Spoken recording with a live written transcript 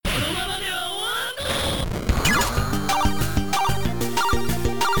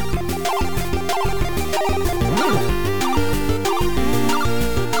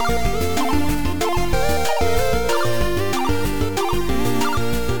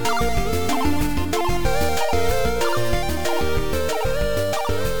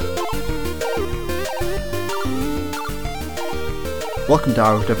Welcome to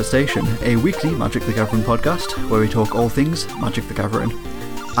Hour of Devastation, a weekly Magic the Gathering podcast where we talk all things Magic the Gathering.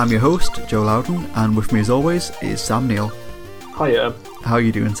 I'm your host, Joe Loudon, and with me as always is Sam Neal. Hiya. How are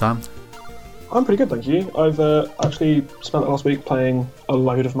you doing, Sam? I'm pretty good, thank you. I've actually spent the last week playing a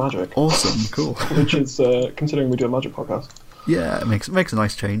load of Magic. Awesome, cool. Which is, considering we do a Magic podcast. Yeah, it makes a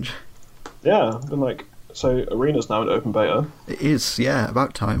nice change. Yeah, so Arena's now in open beta. It is, yeah,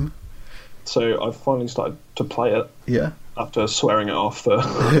 about time. So I've finally started to play it. Yeah. After swearing it off for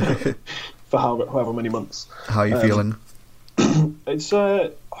for however many months. How are you feeling? It's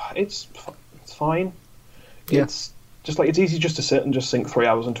fine. Yeah. It's just it's easy just to sit and just sink 3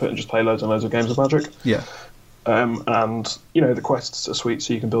 hours into it and just play loads and loads of games of Magic. Yeah. And the quests are sweet,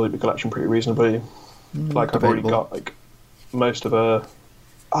 so you can build up your collection pretty reasonably. I've already got most of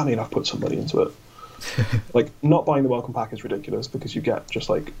I've put some money into it. Not buying the welcome pack is ridiculous because you get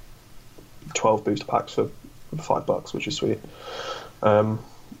just 12 booster packs for $5, which is sweet. But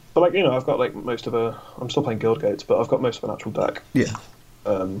I've got most of I'm still playing Guildgates, but I've got most of an actual deck. Yeah.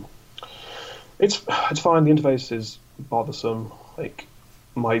 It's fine. The interface is bothersome.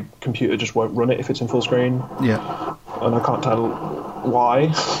 My computer just won't run it if it's in full screen. Yeah. And I can't tell why.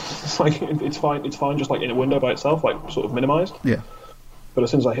 It's fine. It's fine just in a window by itself, sort of minimized. Yeah. But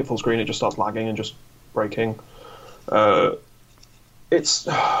as soon as I hit full screen, it just starts lagging and just breaking. It's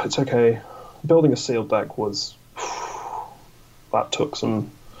okay. Building a sealed deck that took some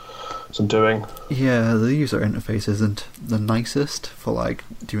doing. Yeah, the user interface isn't the nicest for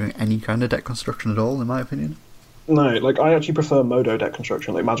doing any kind of deck construction at all, in my opinion. No, I actually prefer Modo deck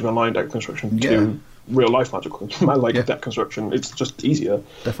construction, Magic Online deck construction, to real life Magic deck construction. It's just easier.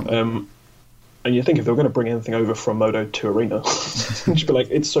 Definitely. And you think if they were going to bring anything over from Modo to Arena, just be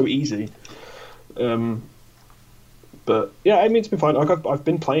it's so easy. But yeah, it's been fine. I've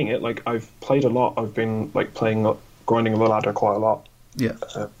been playing it. I've played a lot. I've been playing, grinding the ladder quite a lot. Yeah.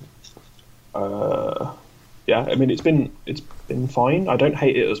 Yeah. It's been fine. I don't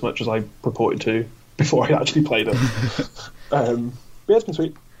hate it as much as I purported to before I actually played it. But yeah, it's been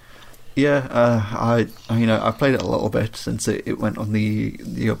sweet. Yeah, I've played it a little bit since it went on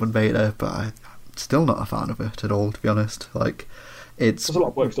the open beta, but I'm still not a fan of it at all, to be honest. There's a lot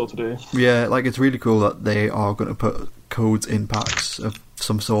of work still to do. Yeah, it's really cool that they are going to put codes in packs of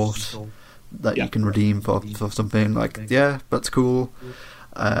some sort that you can redeem for something. Yeah, that's cool.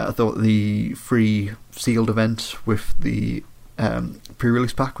 I thought the free sealed event with the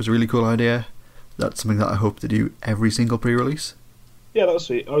pre-release pack was a really cool idea. That's something that I hope to do every single pre-release. Yeah, that was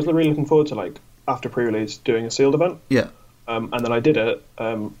sweet. I was really looking forward to after pre-release doing a sealed event. Yeah. And then I did it.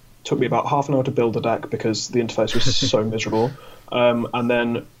 Took me about half an hour to build the deck because the interface was so miserable. And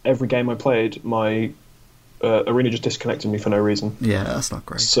then every game I played, my Arena just disconnected me for no reason. Yeah, that's not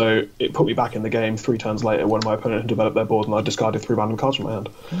great. So it put me back in the game 3 turns later when my opponent had developed their board and I discarded 3 random cards from my hand.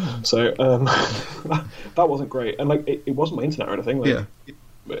 So that wasn't great. And it wasn't my internet or anything.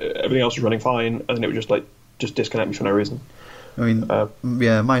 Everything else was running fine, and then it would just disconnect me for no reason.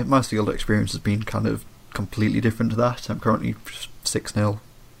 My sealed experience has been kind of completely different to that. I'm currently 6-0.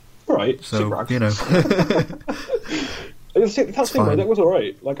 Right, so that's the thing. My deck was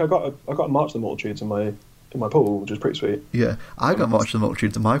alright. I got a March of the Multitudes in my pool, which is pretty sweet. Yeah, I got March of the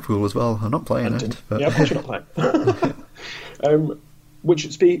Multitudes in my pool as well. I'm not playing it. But... Yeah, of course you're not playing.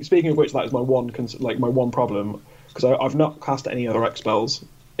 Which speaking of which, that is my one problem, because I've not cast any other X spells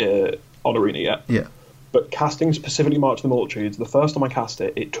on Arena yet. Yeah. But casting specifically March of the Multitudes, the first time I cast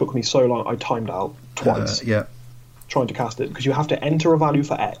it, it took me so long. I timed out twice. Yeah. Trying to cast it, because you have to enter a value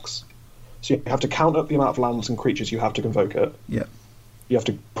for X, so you have to count up the amount of lands and creatures you have to convoke it. Yeah, you have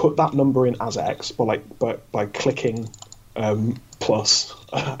to put that number in as X, by clicking plus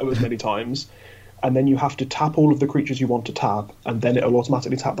as many times, and then you have to tap all of the creatures you want to tap, and then it'll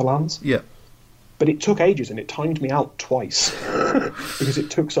automatically tap the lands. Yeah, but it took ages, and it timed me out twice because it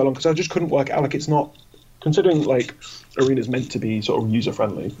took so long. Because I just couldn't work out. It's not, considering Arena's meant to be sort of user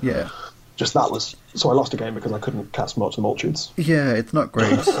friendly. Yeah. Just that was so I lost a game because I couldn't cast March of the Multitudes. Yeah, it's not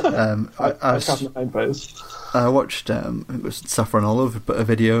great. I was casting the same phase. I watched it was Saffron Olive put a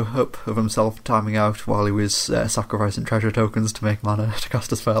video up of himself timing out while he was sacrificing treasure tokens to make mana to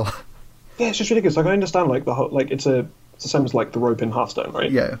cast a spell. Yeah, it's just ridiculous. I understand the whole, it's the same as the rope in Hearthstone, right?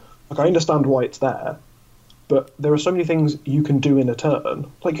 Yeah. I understand why it's there, but there are so many things you can do in a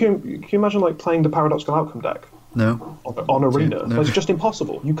turn. Can you imagine playing the Paradoxical Outcome deck? No. On Arena. No. It's just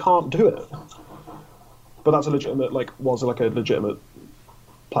impossible. You can't do it. But that's a legitimate, was a legitimate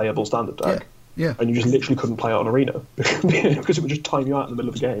playable standard deck. Yeah. And you just literally couldn't play it on Arena because it would just time you out in the middle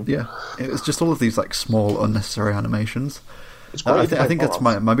of the game. Yeah. It was just all of these small unnecessary animations. It's great. I think that's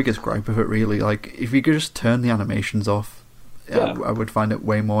my biggest gripe of it, really. If you could just turn the animations off Yeah. I would find it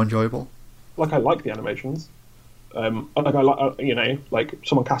way more enjoyable. Like, I like the animations. Like, I like, you know, like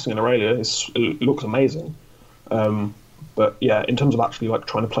someone casting an Aurelia it looks amazing. But yeah, in terms of actually like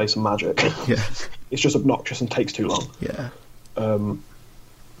trying to play some Magic, Yeah. it's just obnoxious and takes too long. Yeah.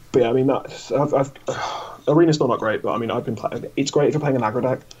 But yeah, I mean, Arena's still not great, but I mean, I've been playing. It's great if you're playing an aggro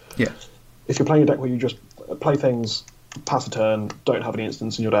deck. Yeah. If you're playing a deck where you just play things, pass a turn, don't have any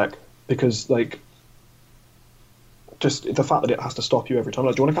instants in your deck, because like, just the fact that it has to stop you every time.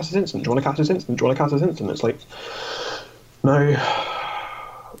 Like, do you want to cast this instant? Do you want to cast this instant? Do you want to cast this instant? It's like, no.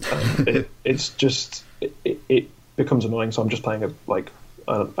 It becomes annoying. So I'm just playing an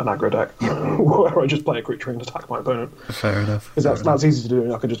aggro deck where I just play a creature and attack my opponent. Fair enough. Because that's easy to do,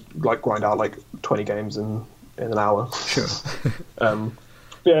 and I can just like grind out like 20 games in an hour. Sure.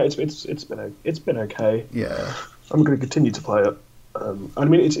 Yeah, it's been okay. Yeah. I'm going to continue to play it. I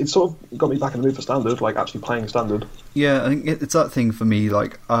mean, it's sort of got me back in the mood for Standard, like actually playing Standard. Yeah, I think it's that thing for me.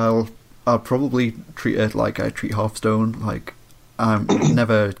 Like, I'll probably treat it like I treat Hearthstone. Like, I'm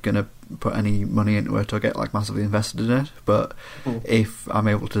never gonna put any money into it or get like massively invested in it. But if I'm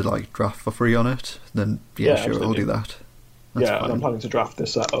able to like draft for free on it, then yeah, sure, absolutely. I'll do that. That's fine. And I'm planning to draft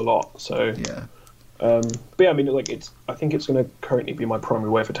this set a lot. So yeah. But yeah, I mean, like I think it's going to currently be my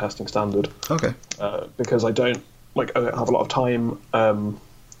primary way for testing Standard. Okay. Because I don't have a lot of time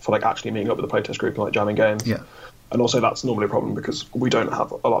for like actually meeting up with the playtest group and like jamming games. Yeah. And also that's normally a problem because we don't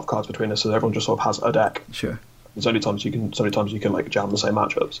have a lot of cards between us, so everyone just sort of has a deck. Sure. There's only times you can like jam the same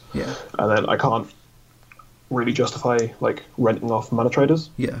matchups. Yeah. And then I can't really justify like renting off mana traders.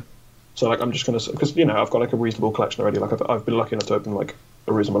 Yeah. So like I'm just gonna, because you know I've got like a reasonable collection already. Like I've been lucky enough to open like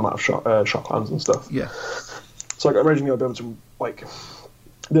a reasonable amount of shot clans and stuff. Yeah. So like originally I'd be able to like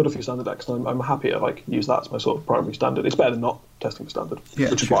build a few standard decks, and I'm happy to like use that as my sort of primary standard. It's better than not testing the standard,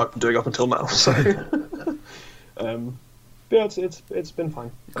 which is what I've been doing up until now. So, yeah, it's been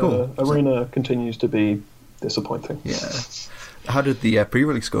fine. Cool. Arena continues to be disappointing. Yeah. How did the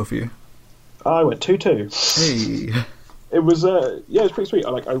pre-release go for you? I went 2-2. Hey. It was it's pretty sweet.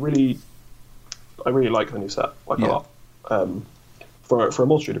 I really like the new set a lot. For a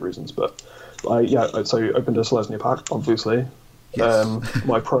multitude of reasons, but so I opened a Selesnya pack, obviously. Yes.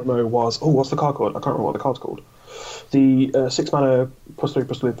 My promo was what's the card called? I can't remember what the card's called. The 6 mana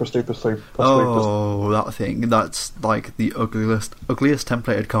 +3/+3/+3/+3/+3. That thing. That's like the ugliest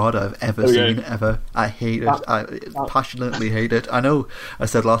templated card I've ever seen ever. I hate it. I passionately hate it. I know I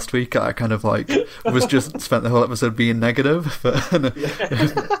said last week I kind of like was just spent the whole episode being negative, but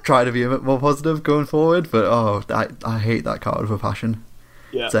try to be a bit more positive going forward. But I hate that card with a passion.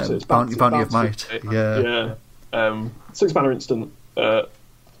 Yeah, so it's Bounty of Might. Yeah. 6 mana instant. I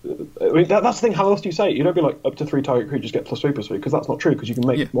mean, that's the thing. How else do you say it? You don't be like up to 3 target creatures get +3/+3 because that's not true. Because you can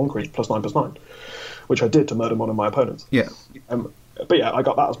make one creature +9/+9, which I did to murder one of my opponents. Yeah. But yeah, I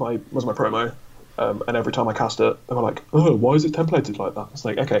got that as my promo. And every time I cast it, they were like, "Oh, why is it templated like that?" It's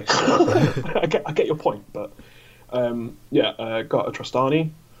like, okay, I get your point, but got a Trostani,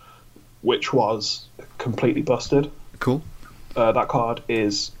 which was completely busted. Cool. That card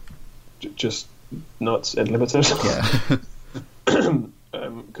is just nuts and limited. Yeah.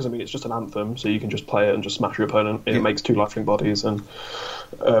 Because I mean, it's just an anthem, so you can just play it and just smash your opponent. It makes 2 lifelink bodies, and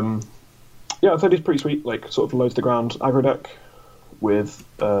I thought it's pretty sweet. Like, sort of loads the ground aggro deck with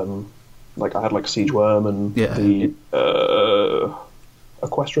like I had like Siege Worm and the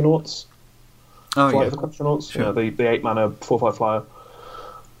Equestronauts. Oh The Equestronauts. Sure. The 8 mana 4/5 flyer.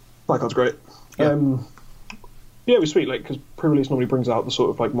 That card's great. Yeah. It was sweet. Like, because pre-release normally brings out the sort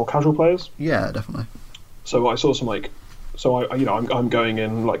of like more casual players. Yeah, definitely. So I saw some like. So I'm going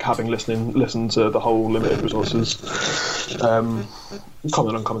in like having listened to the whole limited resources, common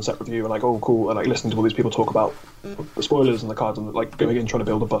and uncommon set review, and like cool, and like listening to all these people talk about the spoilers and the cards, and like going in trying to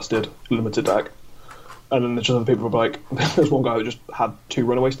build a busted limited deck, and then there's just other people who are like, there's one guy who just had 2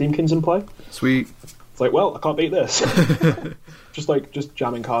 runaway Steamkins in play. Sweet. It's like, well, I can't beat this. just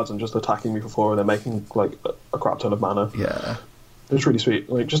jamming cards and just attacking me for 4, and then making like a crap ton of mana. Yeah. It was really sweet.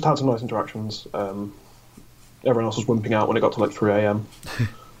 Like, just had some nice interactions. Everyone else was wimping out when it got to like 3 a.m.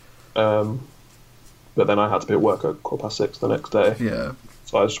 But then I had to be at work at 6:15 the next day. Yeah.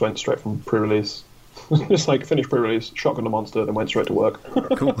 So I just went straight from pre-release. Just like finished pre-release, shotgun a monster, then went straight to work.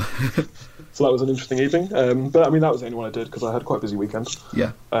 Cool. So that was an interesting evening. But I mean, that was the only one I did because I had quite a busy weekend.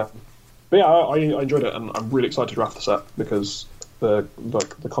 Yeah. But yeah, I enjoyed it, and I'm really excited to draft the set because the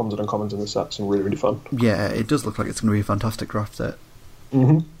commons and uncommons in the set seem really, really fun. Yeah, it does look like it's going to be a fantastic draft set.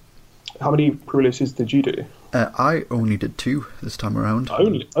 Mm-hmm. How many pre-releases did you do? I only did 2 this time around.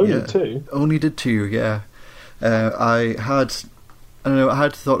 Only 2? Only did 2, yeah. I had I don't know. I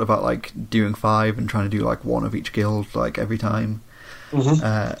had thought about like doing 5 and trying to do like one of each guild like every time.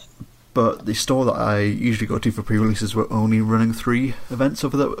 But the store that I usually go to for pre-releases were only running 3 events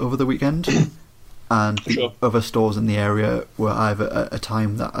over the weekend, and the other stores in the area were either at a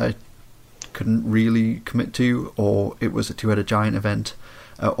time that I couldn't really commit to, or it was a 2-headed giant event,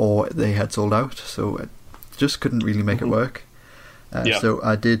 or they had sold out, so I just couldn't really make it work. So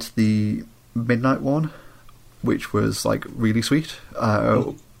I did the midnight one, which was like really sweet.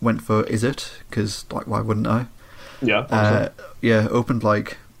 Went for Is It, because like why wouldn't I? Opened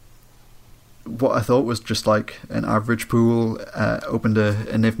like what I thought was just like an average pool. Opened a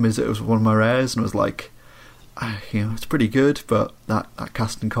Niv Mizzet. It was one of my rares, and was like, it's pretty good, but that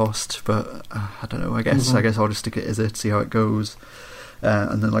casting cost. But I don't know. I guess I'll just stick it Is It, see how it goes.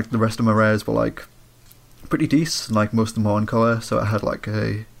 And then like the rest of my rares were like pretty decent. Like most of them are on colour. So I had like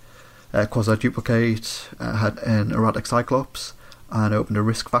a Quasi Duplicate. I had an Erratic Cyclops, and I opened a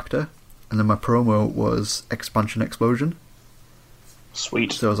Risk Factor. And then my promo was Expansion Explosion.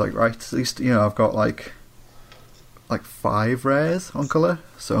 Sweet. So I was like, right, at least I've got like 5 rares on colour,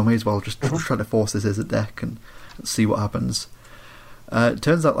 so I may as well just try to force this as a deck and see what happens. It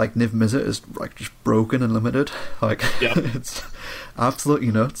turns out like Niv Mizzet is like just broken and limited. Like it's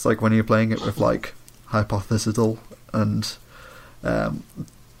absolutely nuts. Like when you're playing it with like Hypothetical and like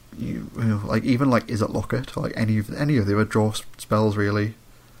even like Is It Locket, like any of the other draw spells really.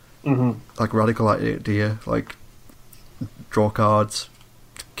 Like Radical Idea, like draw cards,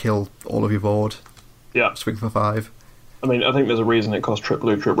 kill all of your board. Swing for 5. I mean, I think there's a reason it costs trip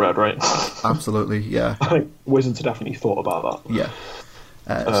blue, trip red, right? Absolutely, yeah. I think Wizards have definitely thought about that. Yeah.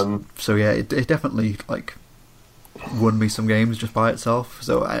 So yeah, it definitely like won me some games just by itself.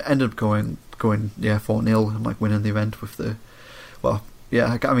 So I ended up going 4-0 and like winning the event with the. I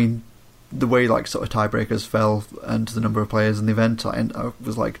mean, the way like sort of tiebreakers fell and the number of players in the event, I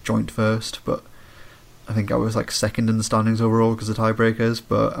was like joint first, but I think I was like second in the standings overall because of tiebreakers,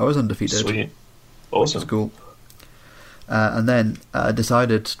 but I was undefeated. Sweet. Awesome. Which was cool. And then I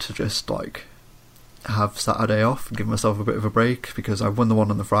decided to just like have Saturday off and give myself a bit of a break because I won the one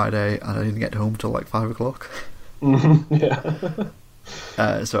on the Friday and I didn't get home till like 5 o'clock. So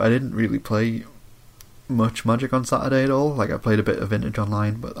I didn't really play much Magic on Saturday at all. Like I played a bit of Vintage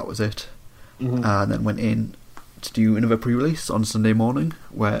Online, but that was it. And then went in to do another pre-release on Sunday morning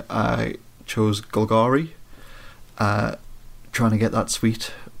where I chose Golgari, trying to get that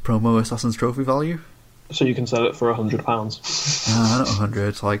sweet promo Assassin's Trophy value. So you can sell it for £100. Not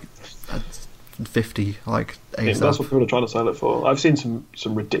 100, like 50, like ASAP. That's what people are trying to sell it for. I've seen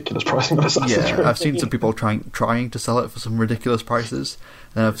some ridiculous pricing on Assassin's Trophy. I've seen some people trying to sell it for some ridiculous prices,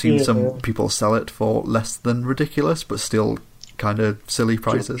 and I've seen some people sell it for less than ridiculous, but still kind of silly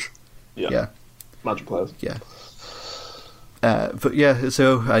prices. Yeah. Magic players. Yeah. But yeah,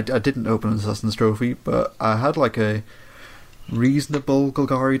 so I didn't open an Assassin's Trophy, but I had like a reasonable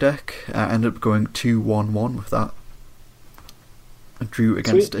Golgari deck. I ended up going 2-1-1 with that. I drew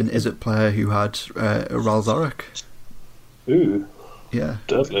against an Is It player who had a Ral Zarek. Ooh. Yeah.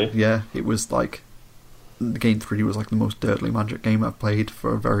 Dirtly. Yeah, it was like game 3 was like the most dirtly Magic game I've played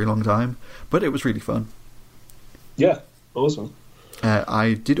for a very long time, but it was really fun. Yeah, awesome.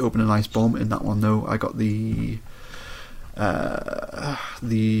 I did open a nice bomb in that one though. I got the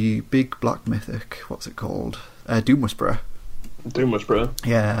big black mythic. What's it called? Doom Whisperer. Doom Whisperer.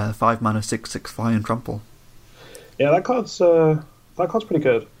 Yeah, 5 mana, 6/6 fly and trample. Yeah, that card's pretty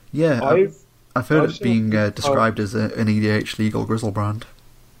good. Yeah, I've heard it being described as an EDH legal Grizzlebrand.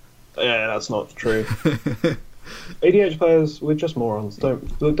 Yeah, that's not true. EDH players, we're just morons.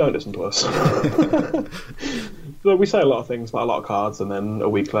 Don't listen to us. We say a lot of things about a lot of cards, and then a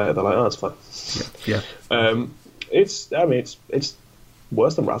week later they're like, "Oh, it's fine." Yeah. It's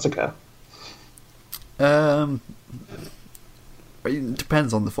worse than Razakar. It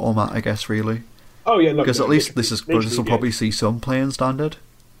depends on the format, I guess, really. Oh yeah, because at least this will probably see some play in Standard.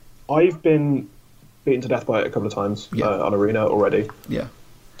 I've been beaten to death by it a couple of times on Arena already. Yeah.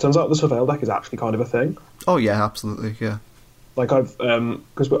 Turns out the Surveil deck is actually kind of a thing. Oh yeah, absolutely, yeah. Like I've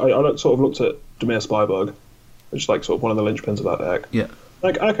because I sort of looked at Dimir Spybug, which is like sort of one of the linchpins of that deck. Yeah.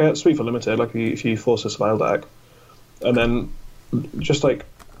 Like okay, it's sweet for limited. Like if you force a Surveil deck, and then just like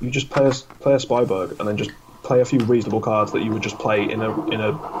you just play a Spybug, and then just play a few reasonable cards that you would just play in a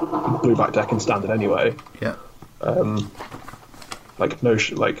blue-black deck in Standard anyway. Yeah. Like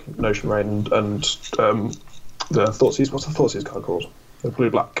Notion Rain and the Thoughtseize. What's the Thoughtseize card called? The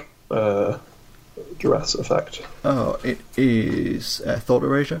blue-black duress effect. Oh, it is Thought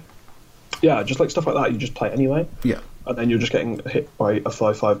Erasure. Yeah, just like stuff like that. You just play anyway. Yeah. And then you're just getting hit by a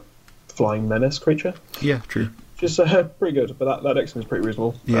 5/5 flying menace creature. Yeah, true. which is pretty good. But that deck seems pretty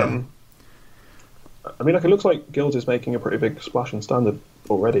reasonable. Yeah. I mean, like, it looks like Guilds is making a pretty big splash in Standard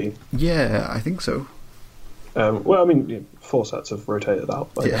already. Yeah, I think so. Well, I mean, 4 sets have rotated out,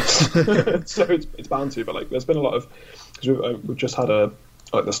 I guess. So it's bound to. But like, there's been a lot of, because we've just had the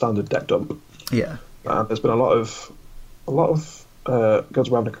Standard deck dump. Yeah. There's been a lot of Guilds of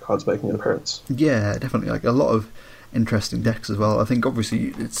Ravnica cards making an appearance. Yeah, definitely. Like a lot of interesting decks as well. I think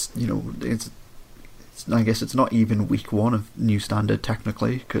obviously it's I guess it's not even week 1 of new Standard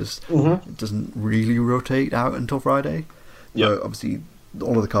technically, because it doesn't really rotate out until Friday. Yeah. But obviously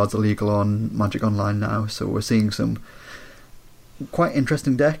all of the cards are legal on Magic Online now, so we're seeing some quite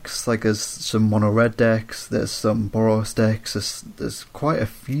interesting decks. Like there's some mono red decks, there's some Boros decks, there's quite a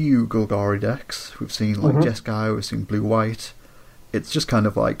few Golgari decks. We've seen like Jeskai, we've seen blue white. It's just kind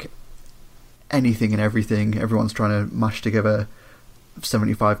of like anything and everything. Everyone's trying to mash together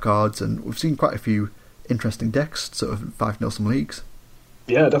 75 cards, and we've seen quite a few interesting decks sort of 5-0 some leagues.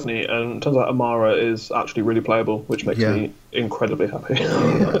 Yeah, definitely. And it turns out Amara is actually really playable, which makes me incredibly happy.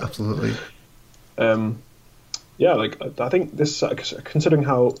 Yeah, absolutely. Yeah, like I think this, considering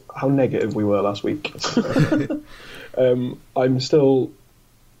how negative we were last week,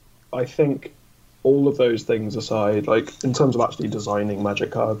 I think all of those things aside, like in terms of actually designing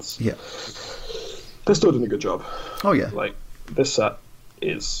Magic cards, they're still doing a good job. Oh yeah, like this set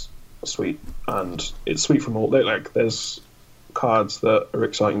is sweet, and it's sweet from all. Like there's cards that are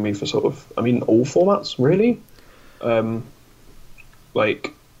exciting me for sort of, I mean, all formats really.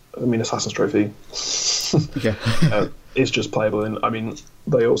 Like, I mean, Assassin's Trophy. It's just playable in. I mean,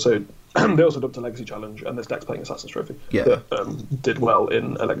 they also dumped a Legacy Challenge, and this deck's playing Assassin's Trophy. That did well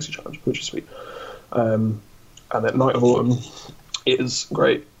in a Legacy Challenge, which is sweet. And then Night of Autumn is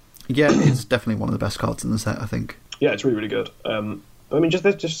great. Yeah, it's definitely one of the best cards in the set, I think. Yeah, it's really, really good. I mean,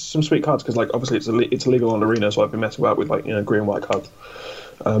 there's just some sweet cards, because like obviously it's illegal on Arena, so I've been messing about with like, you know, green and white cards.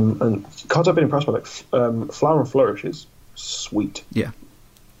 And cards I've been impressed by, like Flower and Flourish is sweet. Yeah.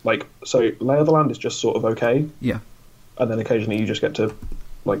 Like, so Lay of the Land is just sort of okay. Yeah. And then occasionally you just get to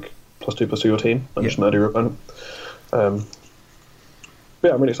like +2/+2 your team and just murder your opponent. But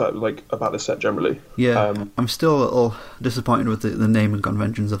yeah, I'm really excited about this set generally. Yeah, I'm still a little disappointed with the name and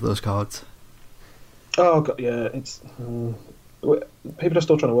conventions of those cards. Oh god, yeah, it's people are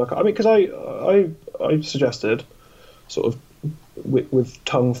still trying to work out. I mean, because I suggested, sort of with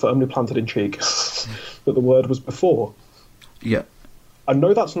tongue firmly planted in cheek, that the word was before. Yeah. I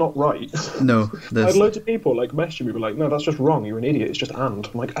know that's not right. No, I had loads of people like messaging me, like, "No, that's just wrong. You're an idiot. It's just and."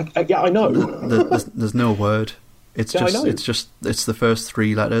 I'm like, "Yeah, I know." There's no word. It's it's the first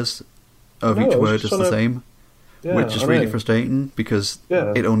 3 letters of each word is the same, which is really frustrating because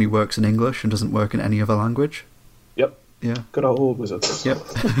it only works in English and doesn't work in any other language. Yep. Yeah. Good old wizards. Yep.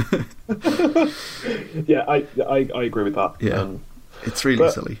 Yeah, I agree with that. Yeah. It's really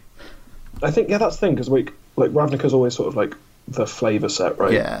silly. I think that's the thing, because like Ravnica's always sort of like the flavour set,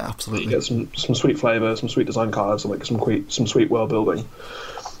 right? Yeah, absolutely. You get some sweet flavour, some sweet design cards, and like some sweet world building.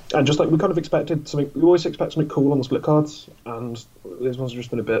 And just like we kind of expected something, we always expect something cool on the split cards, and these ones have just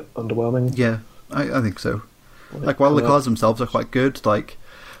been a bit underwhelming. Yeah, I think so. Like while the cards themselves are quite good, like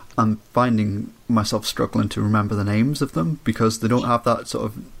I'm finding myself struggling to remember the names of them because they don't have that sort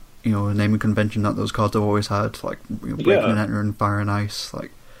of, you know, naming convention that those cards have always had, like, you know, Breaking and Entering, Fire and Ice,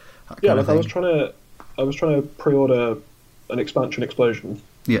 like that kind of thing. I was trying to pre-order an expansion Explosion.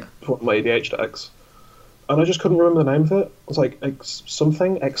 Yeah. For my ADH decks. And I just couldn't remember the name of it. It was like X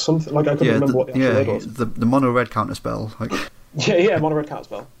something. Like I couldn't remember what the actual word was. The mono red counter spell. Like. Yeah, mono red counter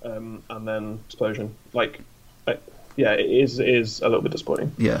spell. And then Explosion. Like, it is a little bit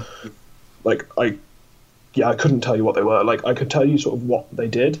disappointing. Yeah. Like I couldn't tell you what they were. Like I could tell you sort of what they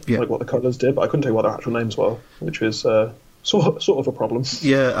did, like what the colours did, but I couldn't tell you what their actual names were, which was sort of a problem.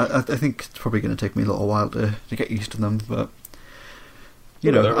 Yeah, I think it's probably going to take me a little while to get used to them, but.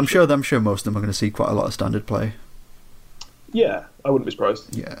 You know, I'm sure most of them are going to see quite a lot of Standard play. Yeah, I wouldn't be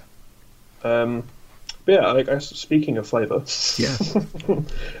surprised. Yeah. But yeah, I guess speaking of flavour,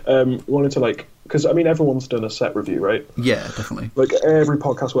 wanted to because I mean everyone's done a set review, right? Yeah, definitely. Like every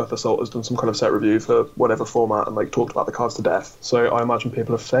podcast worth of salt has done some kind of set review for whatever format and like talked about the cards to death. So I imagine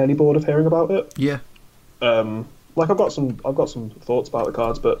people are fairly bored of hearing about it. Yeah. Like I've got some thoughts about the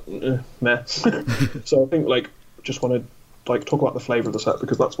cards, but meh. So I think just want to talk about the flavour of the set,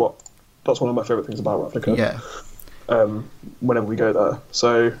 because that's one of my favourite things about Ravnica. Yeah. Whenever we go there,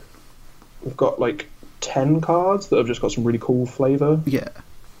 so we've got 10 cards that have just got some really cool flavour. Yeah.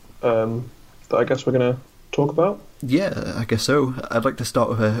 That I guess we're gonna talk about. Yeah, I guess so. I'd like to start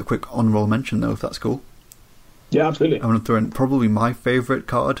with a quick honourable mention though, if that's cool. Yeah, absolutely. I'm going to throw in probably my favourite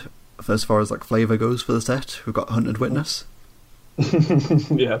card as far as like flavour goes for the set, we've got Hunted Witness.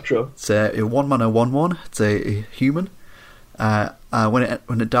 Yeah, sure. It's a 1-mana 1/1. It's a human.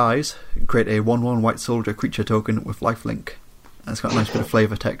 When it dies, create a 1/1 white soldier creature token with lifelink. And it's got a nice bit of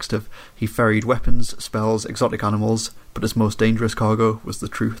flavour text of he ferried weapons, spells, exotic animals, but his most dangerous cargo was the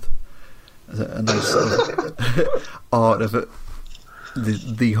truth. There's a nice sort of art of it.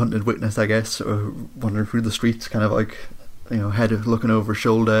 The Hunted Witness, I guess, wandering through the streets, kind of like, head looking over his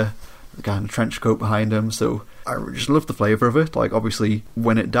shoulder, the guy in a trench coat behind him. So I just love the flavour of it. Like, obviously,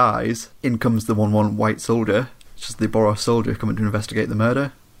 when it dies, in comes the 1/1 white soldier. It's just the Boros soldier coming to investigate the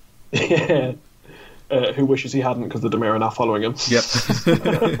murder. Yeah. Who wishes he hadn't because the Dimir are now following him. Yep.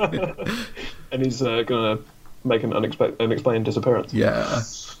 And he's going to make an unexplained disappearance. Yeah.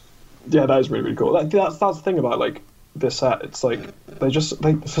 Yeah, that is really, really cool. That's the thing about, like, this set. It's like, they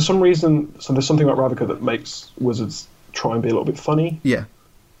for some reason, so there's something about Ravnica that makes Wizards try and be a little bit funny. Yeah.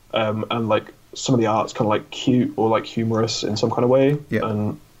 And, like, some of the art's kind of, like, cute or, like, humorous in some kind of way. Yeah.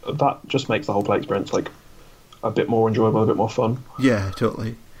 And that just makes the whole play experience, like, a bit more enjoyable, a bit more fun. Yeah,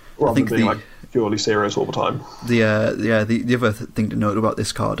 totally. Rather than being, like, purely serious all the time. The other thing to note about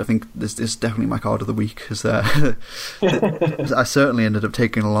this card, I think this is definitely my card of the week, because I certainly ended up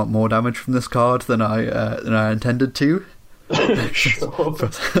taking a lot more damage from this card than I intended to. Sure.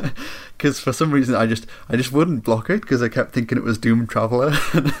 Because for some reason I just wouldn't block it because I kept thinking it was Doom Traveler.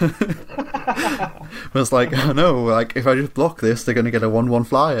 I was like, oh no, like if I just block this, they're going to get a 1/1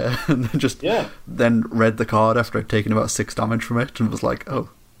 flyer, and then read the card after I'd taken about 6 damage from it, and was like, oh,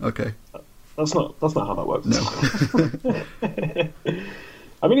 okay. That's not how that works. No.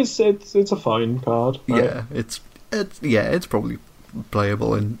 I mean, it's a fine card. Right? Yeah, it's probably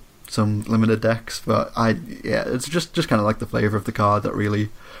playable in some limited decks, but it's just kind of like the flavour of the card that really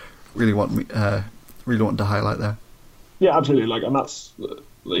want to highlight there. Yeah, absolutely. Like, and that's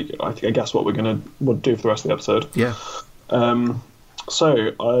like I guess what we're gonna do for the rest of the episode. Yeah. So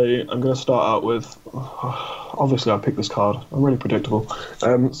I'm going to start out with. Obviously, I picked this card. I'm really predictable.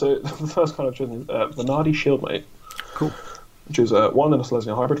 So the first card I've chosen is Venadi Shieldmate. Cool. Which is 1 and a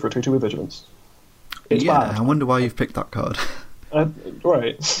Selesnya hybrid for a 2/2 with Vigilance. It's bad. I wonder why you've picked that card.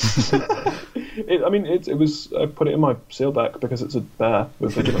 Right. It was. I put it in my seal deck because it's a bear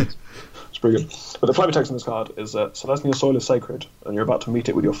with Vigilance. It's pretty good. But the flavor text on this card is Selesnya soil is sacred, and you're about to meet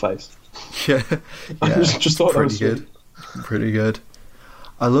it with your face. Yeah. I just thought that was good. Pretty good.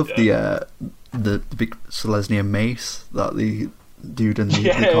 I love the big Selesnya mace that the dude in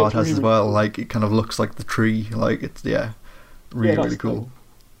the card has as well. Cool. Like, it kind of looks like the tree. Like, it's really cool.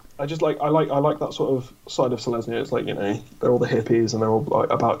 I like that sort of side of Selesnya. It's like, they're all the hippies and they're all like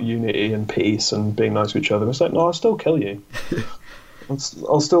about unity and peace and being nice to each other. It's like, no, I'll still kill you.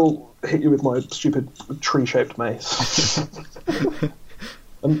 I'll still hit you with my stupid tree-shaped mace.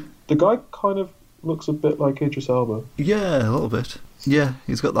 And the guy kind of looks a bit like Idris Elba. Yeah, a little bit. Yeah,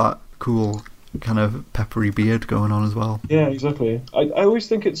 he's got that cool kind of peppery beard going on as well. Yeah, exactly. I always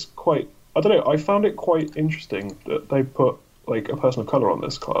think it's quite... I don't know, I found it quite interesting that they put like a person of colour on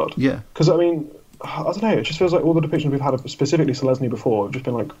this card. Yeah. Because, I mean, I don't know, it just feels like all the depictions we've had of specifically Selesnya before have just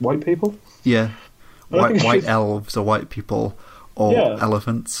been like white people. Yeah. White elves or white people or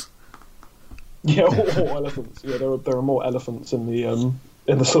elephants. Yeah, or elephants. Yeah, there are more elephants in the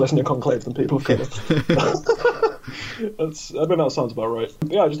Selesnya Conclave than people of colour. I mean, that sounds about right.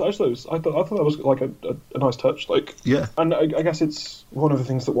 But yeah, I thought that was like a nice touch. Like, yeah, and I guess it's one of the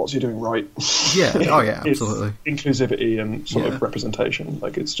things that What's You Doing Right. Yeah, oh yeah, absolutely. Inclusivity and sort of representation.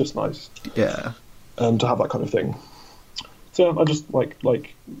 Like, it's just nice. Yeah, and to have that kind of thing. So I just like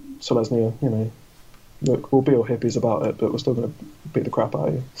Selesnya. Look, we'll be all hippies about it, but we're still going to beat the crap out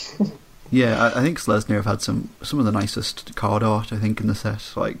of you. Yeah, I think Selesnya have had some of the nicest card art, I think, in the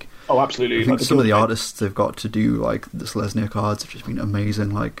set. Like, oh, absolutely. I think some of the artists they've got to do like the Selesnya cards have just been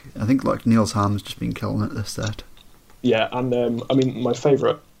amazing. Like, I think like Niels Ham's just been killing it this set. Yeah, and I mean, my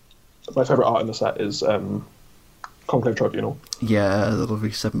favourite art in the set is Conclave Tribunal. Yeah, the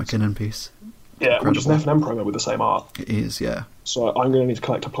lovely Seb McKinnon piece. Yeah, incredible. Which is an FNM promo with the same art. It is, yeah. So I'm going to need to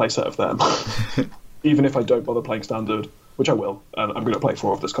collect a playset of them, even if I don't bother playing Standard. Which I will, and I'm going to play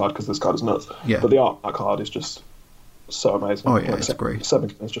 4 of this card because this card is nuts. Yeah. But the art on that card is just so amazing. Oh yeah, it's great.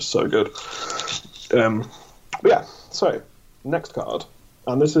 7 is just so good. But yeah, so next card,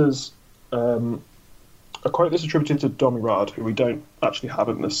 and this is a quote that's attributed to Domi Rad, who we don't actually have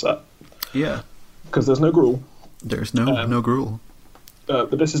in this set. Yeah. Because there's no Gruul. There's no Gruul.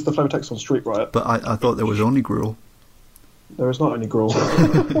 But this is the flavor text on Street Riot. But I thought there was only Gruul. There is not only Gruul.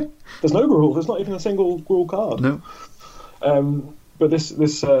 There's no Gruul. There's not even a single Gruul card. No. But this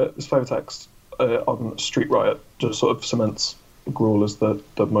flavor text on Street Riot just sort of cements Gruul as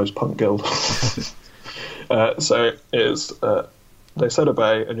the most punk guild. So it is, they said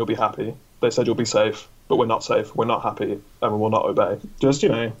obey and you'll be happy. They said you'll be safe, but we're not safe, we're not happy, and we will not obey. Just,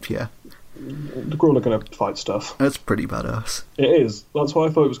 Yeah. the Gruul are going to fight stuff. That's pretty badass. It is. That's why I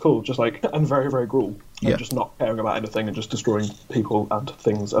thought it was cool. Just like, and very, very Gruul. Yeah. And just not caring about anything and just destroying people and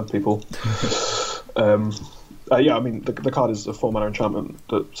things and people. Yeah, I mean, the card is a 4-mana enchantment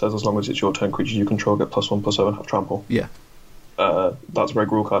that says as long as it's your turn, creatures you control get +1/+7 have trample. Yeah. That's a very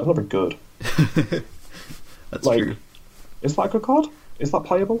Gruul card. It's not very good. That's like, true. is that a good card? Is that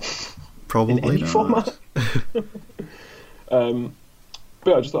playable? Probably in any not. format? But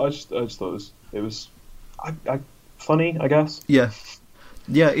yeah, I just thought it was funny, I guess. Yeah.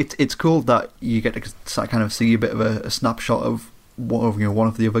 Yeah, it's cool that you get to kind of see a bit of a snapshot of one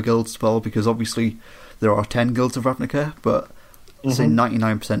of the other guilds as well, because obviously there are 10 guilds of Ravnica, but say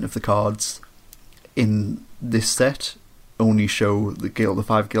 99% of the cards in this set only show the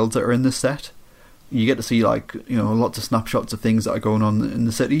 5 guilds that are in this set. You get to see lots of snapshots of things that are going on in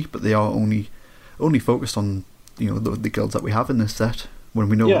the city, but they are only focused on the guilds that we have in this set. When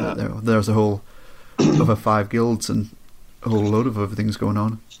we know that there's a whole other 5 guilds and a whole load of other things going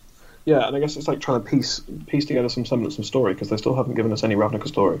on. Yeah, and I guess it's like trying to piece together some semblance of story, because they still haven't given us any Ravnica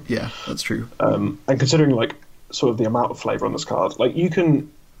story. Yeah, that's true. And considering like sort of the amount of flavour on this card, like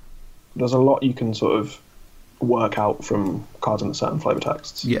there's a lot you can sort of work out from cards in the set and flavour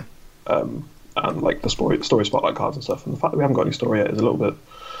texts. Yeah. And like the story spotlight cards and stuff, and the fact that we haven't got any story yet is a little bit.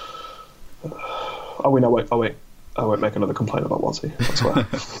 I won't make another complaint about WotC. I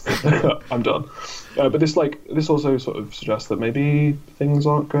swear. I'm done. But this also sort of suggests that maybe things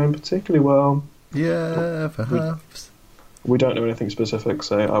aren't going particularly well. Yeah, perhaps. We don't know anything specific,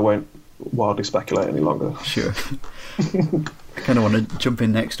 so I won't wildly speculate any longer. Sure. I kind of want to jump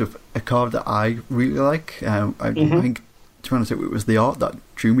in next with a card that I really like. I think, to be honest, it was the art that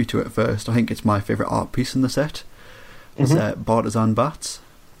drew me to it first. I think it's my favourite art piece in the set. It's Bartizan Bats.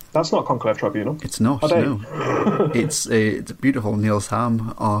 That's not Conclave Tribunal. It's not, no. It's a beautiful Neil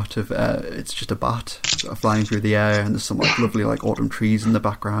Sam art of it's just a bat sort of flying through the air, and there's some lovely autumn trees in the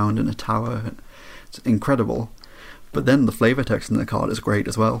background and a tower. It's incredible. But then the flavour text in the card is great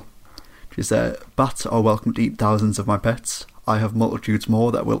as well. She says, "Bats are welcome to eat thousands of my pets. I have multitudes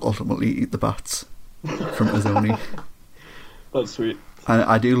more that will ultimately eat the bats." From Azoni. That's sweet. And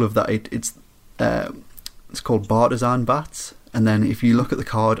I do love that it's called Bartizan Bats. And then if you look at the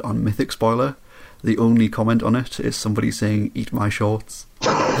card on Mythic Spoiler, the only comment on it is somebody saying, "Eat my shorts."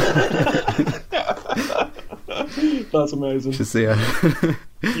 That's amazing.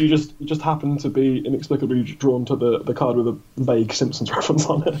 You just happen to be inexplicably drawn to the card with a vague Simpsons reference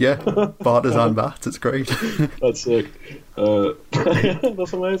on it. Yeah, Bartizan Bats, it's great. That's sick.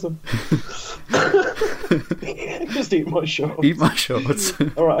 That's amazing. Just eat my shorts. Eat my shorts.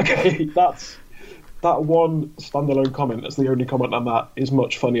 Alright, okay, that one standalone comment as the only comment on that is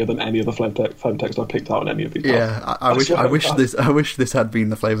much funnier than any of the flavour text I've picked out in any of these. Yeah, I wish this had been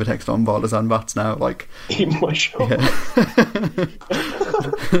the flavour text on Bartizan Bats now. Eat my shorts. Yeah.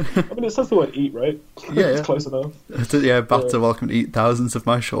 I mean, it says the word "eat," right? Yeah, it's close enough. Yeah, bats are welcome to eat thousands of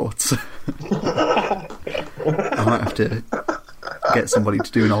my shorts. I might have to get somebody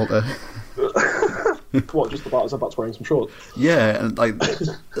to do an alter. What, just the Bartizan wearing some shorts? Yeah, and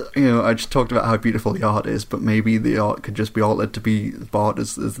I just talked about how beautiful the art is, but maybe the art could just be altered to be Bart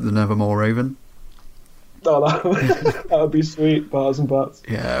as the Nevermore Raven. Oh, that would be sweet, Bartizan Bats.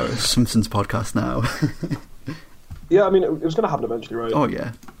 Yeah, Simpsons podcast now. Yeah, I mean, it was going to happen eventually, right? Oh,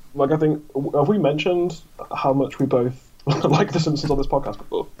 yeah. I think, have we mentioned how much we both like The Simpsons on this podcast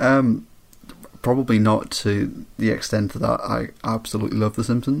before? Probably not to the extent that I absolutely love The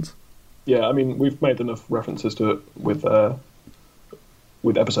Simpsons. Yeah, I mean, we've made enough references to it with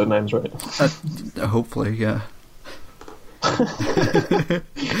episode names, right? Hopefully, yeah.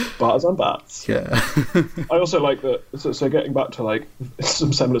 Bartizan Bats. Yeah. I also like that. So getting back to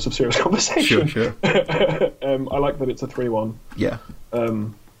some semblance of serious conversation. Sure. I like that it's a 3/1. Yeah.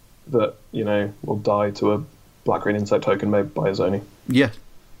 That will die to a black-green insect token made by Azoni. Yeah.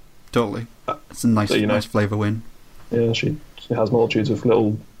 Totally. It's a nice flavour win. Yeah, she has multitudes of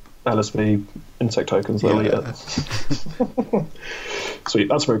little LSV insect tokens that'll eat it. Sweet,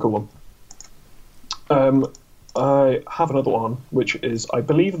 that's a very cool one. I have another one, which is, I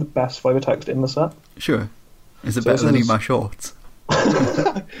believe, the best flavour text in the set. Sure. Is it better than Eat My Shorts?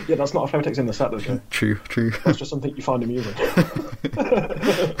 Yeah, that's not a flavour text in the set, though, Joe. True. That's just something you find amusing.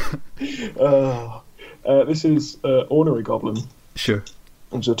 This is Ornery Goblin. Sure.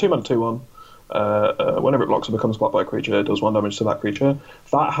 Which is a 2-mana 2/1. Whenever it blocks or becomes blocked by a creature, it does 1 damage to that creature.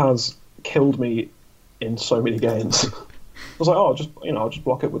 That has killed me in so many games. was like, oh, I'll just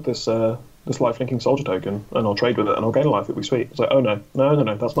block it with this this life linking soldier token, and I'll trade with it, and I'll gain a life. It'll be sweet. It's like, oh no,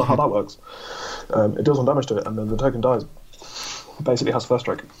 that's not how that works. It deals 1 damage to it, and then the token dies. It basically has first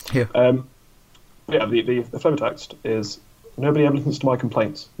strike. Yeah. Yeah. The flavor text is, nobody ever listens to my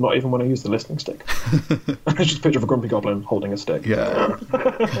complaints, not even when I use the listening stick. It's just a picture of a grumpy goblin holding a stick. Yeah.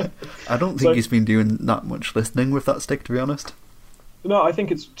 I don't think he's been doing that much listening with that stick, to be honest. No, I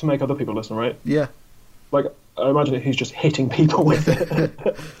think it's to make other people listen, right? Yeah. Like, I imagine he's just hitting people with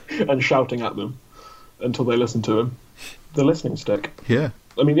it and shouting at them until they listen to him. The listening stick. Yeah.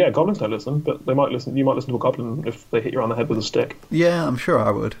 I mean, yeah, goblins don't listen, but they might listen. You might listen to a goblin if they hit you on the head with a stick. Yeah, I'm sure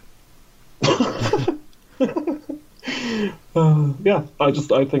I would. Yeah,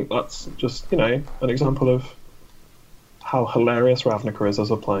 I think that's just, an example of how hilarious Ravnica is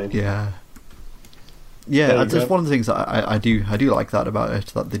as a plane. Yeah. Yeah, that's one of the things that I do like that about it,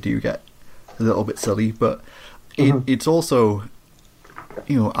 that they do get a little bit silly, but it's also,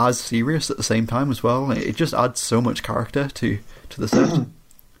 as serious at the same time as well. It just adds so much character to the set.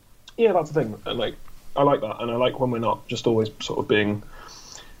 Yeah, that's the thing, and I like that, and I like when we're not just always sort of being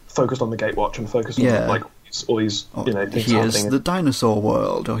focused on the Gatewatch and focused on all these things here's happening. The dinosaur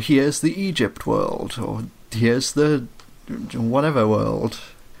world, or here's the Egypt world, or here's the whatever world.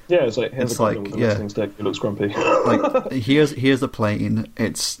 Yeah, it's like, here's a goblin with a listening stick who looks grumpy. Like, here's a plane.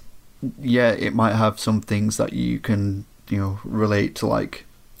 It might have some things that you can relate to, like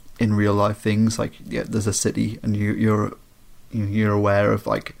in real life things. Like, there's a city, and you're aware of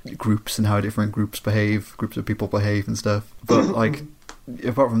like groups and how different groups of people behave and stuff. But like,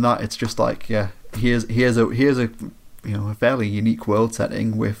 apart from that, it's just like, here's a a fairly unique world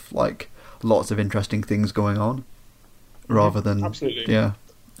setting with like lots of interesting things going on, rather than absolutely.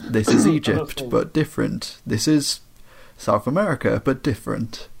 This is Egypt, but different. This is South America, but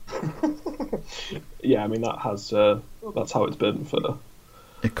different. Yeah, I mean, that's how it's been for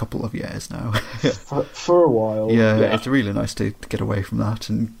a couple of years now. for a while. Yeah, it's really nice to get away from that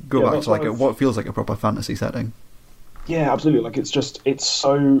and go back to like what feels like a proper fantasy setting. Yeah, absolutely. Like, it's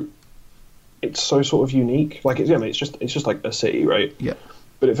so sort of unique. Like, it's just like a city, right? Yeah.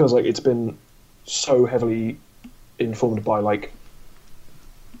 But it feels like it's been so heavily informed by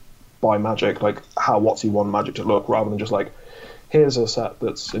magic, like how WotC want magic to look, rather than just like, here's a set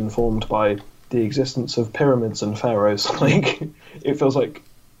that's informed by the existence of pyramids and pharaohs. Like, it feels like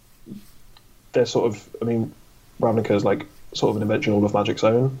they're sort of, I mean, Ravnica is like sort of an invention of Magic's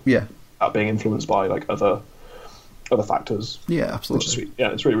own. Yeah. At being influenced by like other factors. Yeah, absolutely. Which is sweet.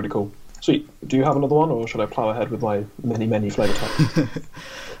 Yeah, it's really, really cool. Sweet. Do you have another one, or should I plough ahead with my many flavour types?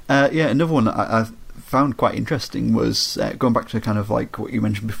 Another one I found quite interesting was going back to kind of like what you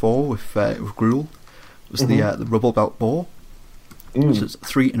mentioned before with Gruul, was the Rubble Belt Boar. So it's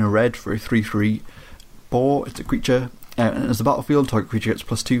 3 in a red for a 3/3 boar. It's a creature, and as the battlefield, target creature gets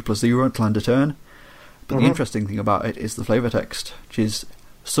 +2/+0 until end of turn. But the interesting thing about it is the flavour text, which is,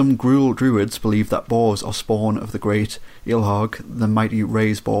 some Gruul druids believe that boars are spawn of the great Ilhag, the mighty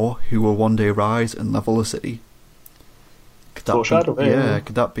Raise Boar, who will one day rise and level a city. Could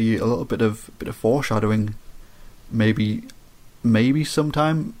that be a little bit of foreshadowing? Maybe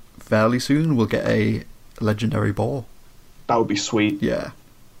sometime fairly soon we'll get a legendary boar. That would be sweet. Yeah.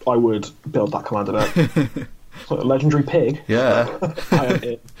 I would build that commander deck. A legendary pig. Yeah. I am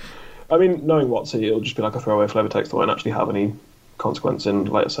it. I mean, knowing WotC, it'll just be like a throwaway flavour text that won't actually have any consequence in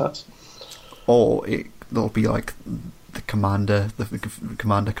later sets. Or it'll be like the commander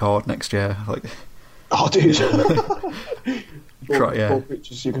card next year. Like, oh, dude. You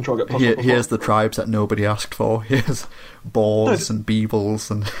can try to get here's the tribes that nobody asked for. Here's boars and beebles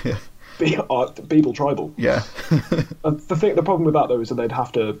and Beeble tribal. Yeah. The problem with that though is that they'd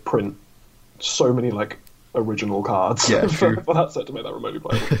have to print so many like original cards for that set to make that remotely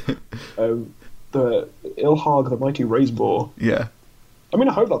playable. The Ilhag, the mighty Raise Boar. Yeah. I mean,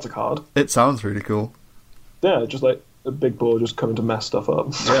 I hope that's a card. It sounds really cool. Yeah, just like a big boar just coming to mess stuff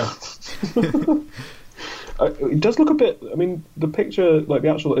up. Yeah. It does look a bit. I mean, the picture, like the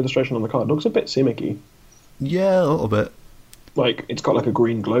actual illustration on the card, looks a bit Simic-y. Yeah, a little bit. Like, it's got like a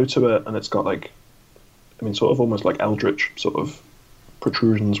green glow to it, and it's got like, I mean, sort of almost like eldritch sort of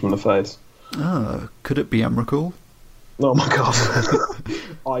protrusions from the face. Could it be Emrakul? Oh my god.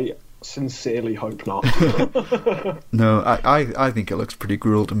 I sincerely hope not. No, I think it looks pretty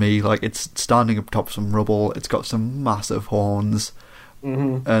Gruul to me. Like, it's standing up top of some rubble, it's got some massive horns,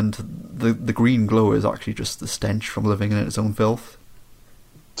 and the green glow is actually just the stench from living in its own filth.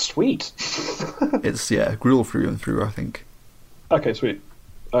 Sweet. It's, Gruul through and through, I think. Okay, sweet.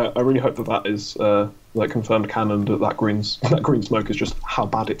 I really hope that is like confirmed canon, that green smoke is just how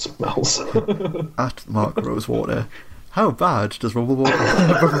bad it smells. At Mark Rosewater, How bad does rubber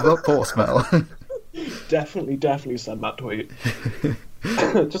ball smell? Definitely send that tweet.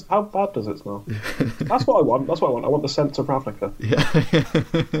 Just how bad does it smell? That's what I want. I want the scent of Ravnica. Yeah.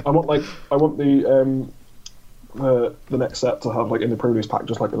 I want the next set to have, like, in the produce pack,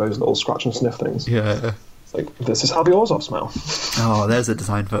 just like those little scratch and sniff things. Yeah. It's like, this is how the Orzhov smell. Oh, there's a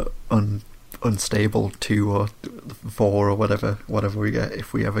design for unstable 2 or 4 or whatever we get,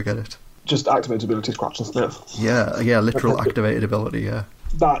 if we ever get it. Just activated ability, scratch and sniff. Yeah, literal activated ability. Yeah.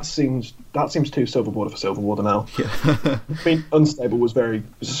 That seems too Silver Border for Silver Border now. Yeah. I mean, unstable was very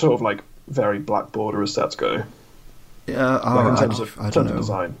black border as sets go. Yeah, in terms of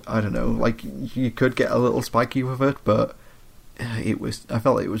design. I don't know. Like, you could get a little spiky with it, but I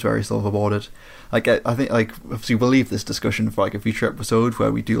felt it was very silver bordered. Like, I think, like, obviously we'll leave this discussion for, like, a future episode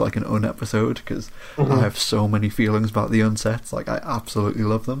where we do, like, an episode, because I have so many feelings about the unsets. Like, I absolutely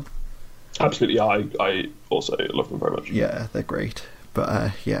love them. Absolutely, I also love them very much. Yeah, they're great.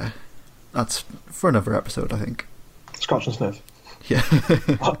 But yeah, that's for another episode, I think. Scratch and sniff. Yeah.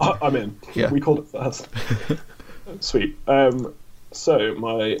 I'm in. Yeah. We called it first. Sweet. So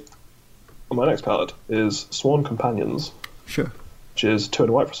my next card is Sworn Companions. Sure. Which is 2 and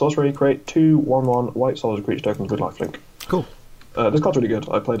a white for sorcery. Create 2/1/1 white solid creature tokens with lifelink. Cool. This card's really good.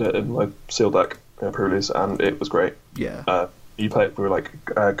 I played it in my sealed deck pre-release, and it was great. Yeah. You play it through, like,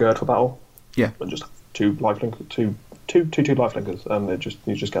 Gird for battle. Yeah. And just 2 lifelink, two lifelinkers, and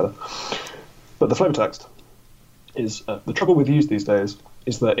you just gather. But the flavor text is the trouble with use these days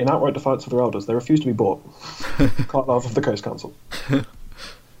is that in outright defiance of their elders, they refuse to be bought. Karlov of the Coast Council.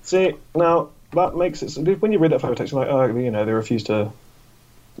 See, now that makes it, when you read that flavor text, you're like, oh, they refuse to,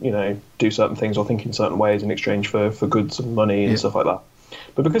 do certain things or think in certain ways in exchange for goods and money and stuff like that.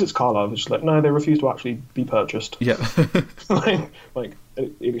 But because it's Karlov, it's just like, no, they refuse to actually be purchased. Yeah. like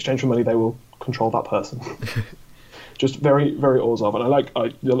in exchange for money, they will control that person. Just very, very Orzhov, and I like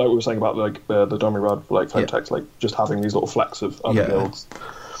what we were saying about, like, the Domirad, like, flavor text, like, just having these little flecks of other guilds.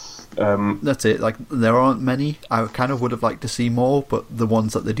 That's it. Like, there aren't many. I kind of would have liked to see more, but the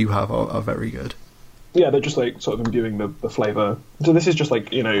ones that they do have are very good. Yeah, they're just, like, sort of imbuing the flavour. So this is just,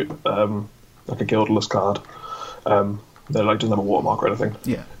 like, like a guildless card. They're, like, doesn't have a watermark or anything.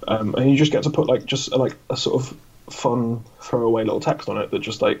 Yeah. And you just get to put, like, just a sort of fun throwaway little text on it that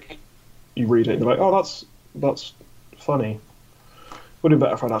just, like, you read it and you're like, oh, that's funny. Would have been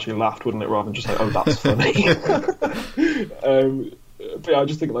better if I'd actually laughed, wouldn't it, rather than just like, oh, that's funny. But yeah, I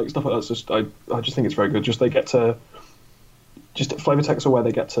just think, like, stuff like that's just, I just think it's very good. Just they get to, just flavor texts are where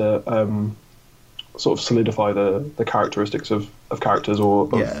they get to sort of solidify the characteristics of characters or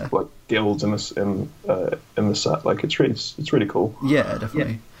of like guilds in this set. Like, it's really cool. Yeah,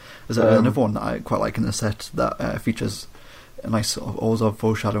 definitely. There's another one that I quite like in the set that features a nice sort of Orzhov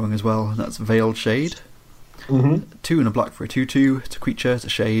foreshadowing as well, and that's Veiled Shade. 2 and a black for a 2/2. It's a creature, it's a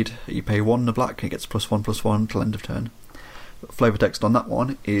shade. You pay 1 and a black, and it gets +1/+1 till end of turn. Flavor text on that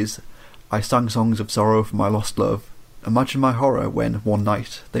one is, I sang songs of sorrow for my lost love. Imagine my horror when, one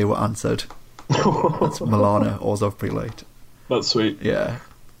night, they were answered. That's Milana, Orzhov Prelate. That's sweet. Yeah.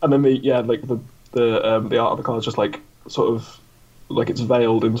 And then the art of the card is just, like, sort of, like, it's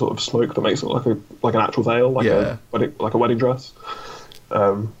veiled in sort of smoke that makes it like an actual veil, like a wedding dress.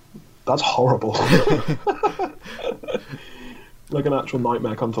 That's horrible. Like an actual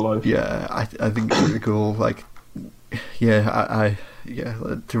nightmare come to life. Yeah, I think it's really cool. Like, yeah,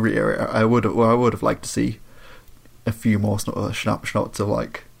 to reiterate, I would have liked to see a few more snapshots of,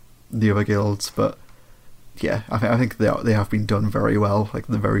 like, the other guilds, but yeah, I think they have been done very well. Like,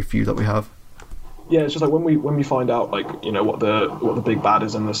 the very few that we have. Yeah, it's just like when we find out, like, what the big bad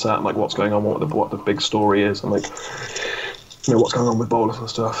is in the set, and, like, what's going on, what the big story is, and, like, what's going on with Bolas and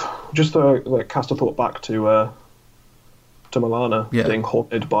stuff. Just like, cast a thought back to Milana being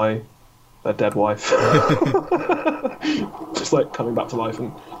haunted by their dead wife. Just, like, coming back to life,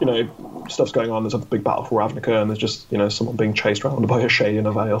 and stuff's going on. There's a big battle for Ravnica, and there's just someone being chased around by a shade in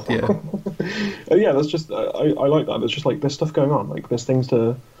a veil. Yeah, that's just I like that. There's just, like, there's stuff going on. Like, there's things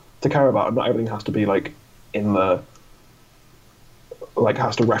to care about, and not everything has to be, like, in the, like,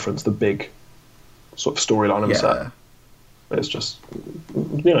 has to reference the big sort of storyline of the set. It's just,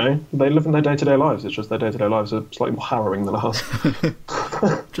 they live in their day-to-day lives. It's just their day-to-day lives are slightly more harrowing than ours.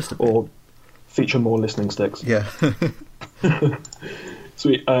 Just a bit. Or feature more listening sticks. Yeah.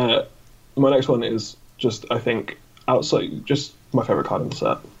 Sweet. My next one is just, I think, outside, just my favourite card in the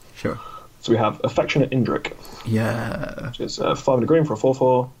set. Sure. So we have Affectionate Indrik. Yeah. Which is 5 and a green for a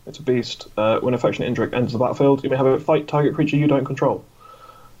 4/4. It's a beast. When Affectionate Indrik enters the battlefield, you may have it fight target creature you don't control.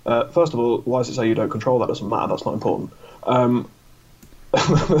 First of all, why does it say you don't control? That doesn't matter. That's not important.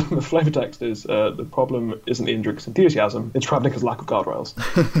 the flavour text is the problem isn't the Indrik's enthusiasm, it's Ravnica's lack of guardrails,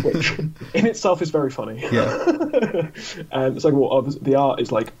 which in itself is very funny. Yeah. And it's like, well, the art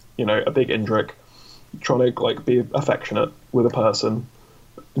is like, you know, a big Indrik trying to like be affectionate with a person,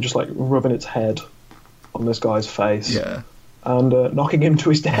 and just like rubbing its head on this guy's face, Yeah. and knocking him to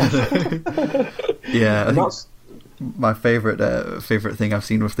his death. Yeah, I And think that's my favourite thing I've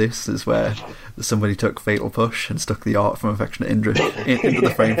seen with this is where somebody took Fatal Push and stuck the art from Affectionate Indrik into the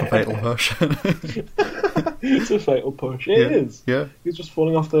frame for Fatal Push. it's a fatal push. It is. Yeah. He's just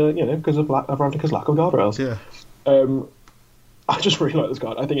falling off the, you know, because of Ravnica's lack of guardrails. Yeah. I just really like this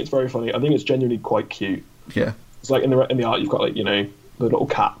card. I think it's very funny. I think it's genuinely quite cute. Yeah. It's like in the art, you've got like, you know, the little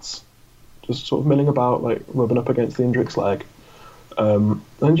cats just sort of milling about, like rubbing up against the Indrik's leg. And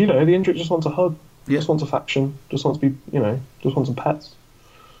you know, the Indrik just wants a hug, just wants affection, just wants to be, you know, just wants some pets,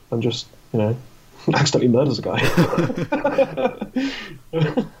 and just, you know, accidentally murders a guy.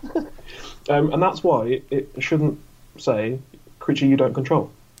 And that's why it shouldn't say creature you don't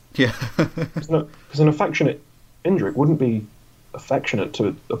control. Yeah. Because an affectionate Indrik wouldn't be affectionate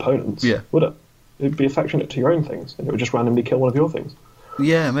to opponents, would it? It'd be affectionate to your own things, and it would just randomly kill one of your things.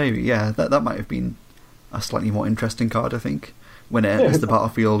 Yeah, maybe. Yeah, that might have been a slightly more interesting card, I think. When it enters the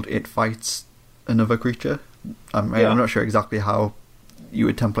battlefield, it fights another creature. I'm not sure exactly how you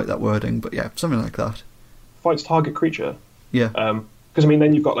would template that wording, but yeah, something like that. Fights target creature. Yeah. Because I mean,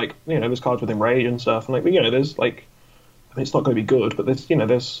 then you've got like, you know, there's cards with enrage and stuff, and like, you know, there's like, I mean, it's not going to be good, but there's, you know,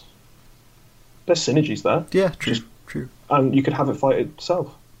 there's synergies there. Yeah, true. And you could have it fight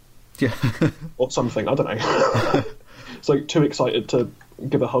itself. Yeah. Or something, I don't know. It's like too excited to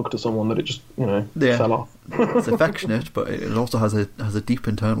give a hug to someone that it just, you know, fell off. It's affectionate, but it also has a deep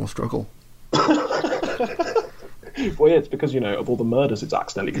internal struggle. Well, yeah, it's because, you know, of all the murders it's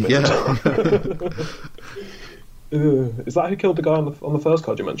accidentally committed. Yeah. Is that who killed the guy on the first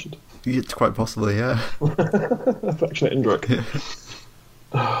card you mentioned? It's quite possibly, yeah. Affectionate Indrik. Yeah.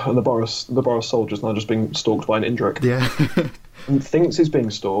 And the Boros soldier's now just being stalked by an Indrik. Yeah. And thinks he's being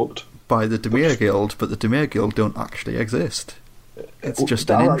stalked by the Dimir Guild, but the Dimir Guild don't actually exist. It's just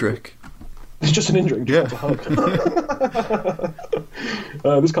an Indrik. It's just an Indrik. Yeah.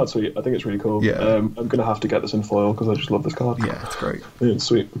 This card's sweet. I think it's really cool. Yeah. I'm going to have to get this in foil because I just love this card. Yeah, it's great. Yeah, it's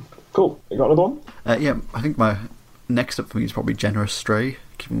sweet. Cool. You got another one? Yeah, I think my next up for me is probably Generous Stray,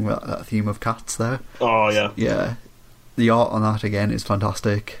 keeping with that theme of cats there. Oh, yeah. Yeah. The art on that, again, is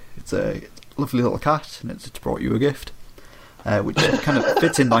fantastic. It's a lovely little cat, and it's brought you a gift. Which kind of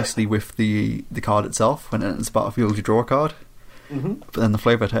fits in nicely with the card itself. When it enters the battlefield, you draw a card. Mm-hmm. But then the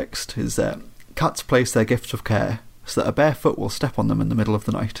flavour text is cats place their gifts of care so that a bare foot will step on them in the middle of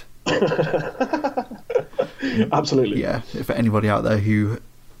the night. Absolutely. Yeah, if anybody out there who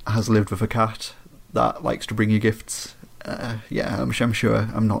has lived with a cat that likes to bring you gifts, I'm sure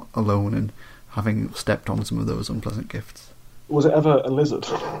I'm not alone in having stepped on some of those unpleasant gifts. Was it ever a lizard?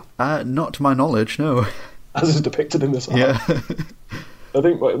 Not to my knowledge, no. As is depicted in this art. Yeah. I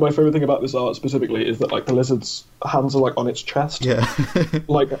think my favourite thing about this art specifically is that like the lizard's hands are like on its chest. Yeah.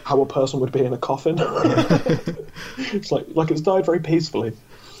 Like how a person would be in a coffin. It's like it's died very peacefully.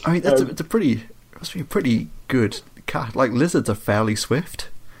 I mean, it's a pretty good cat. Like, lizards are fairly swift.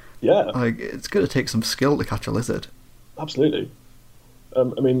 Yeah. Like, it's going to take some skill to catch a lizard. Absolutely. I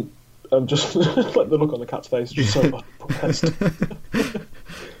mean, just like the look on the cat's face is just so unimpressed.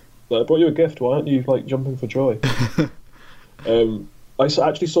 I brought you a gift. Why aren't you like jumping for joy? I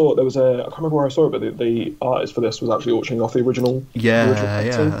actually saw there was I can't remember where I saw it, but the artist for this was actually auctioning off the original. Yeah,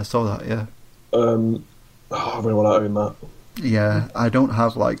 I saw that. Yeah. I really want to own that. Yeah, I don't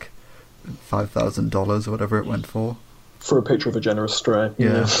have like $5,000 or whatever it went for. For a picture of a Generous Stray.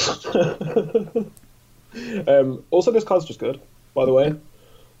 Yeah. Also, this card's just good, by the way.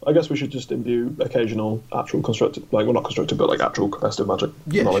 I guess we should just imbue occasional actual constructed, like, well, not constructed, but like actual competitive Magic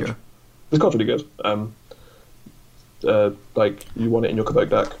knowledge. Sure. This card's really good. Like, you want it in your Kavok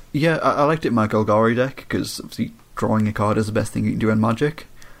deck. Yeah, I liked it in my Golgari deck, because obviously drawing a card is the best thing you can do in Magic.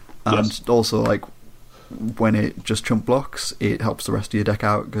 And also, like, when it just chump blocks, it helps the rest of your deck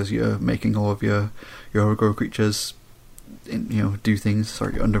out, because you're making all of your overgrowth creatures, do things.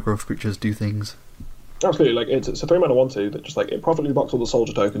 Sorry, your undergrowth creatures do things. Absolutely, like it's a 3-mana 1/2 that just like it profitably blocks all the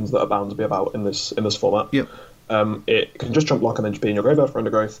soldier tokens that are bound to be about in this format. Yep. It can just jump block and then just be in your graveyard for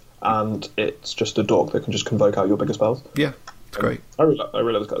undergrowth, and it's just a dog that can just convoke out your bigger spells. Yeah, it's great. I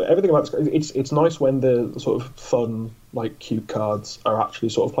really love this card. Everything about this card, it's nice when the sort of fun, like cute cards are actually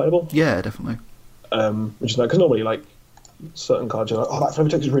sort of playable. Yeah, definitely. Which is nice because normally like certain cards you're like, oh, that flavor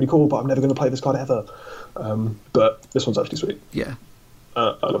text is really cool, but I'm never going to play this card ever. But this one's actually sweet. Yeah.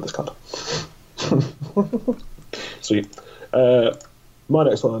 I love this card. Sweet. My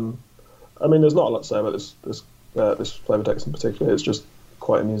next one, I mean, there's not a lot to say about this flavor text in particular. It's just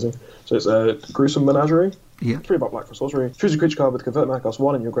quite amusing. So it's a Gruesome Menagerie. Yeah. 3 black for sorcery. Choose a creature card with convert mana cost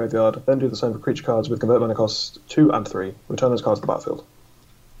 1 in your graveyard, then do the same for creature cards with convert mana cost 2 and 3. Return those cards to the battlefield.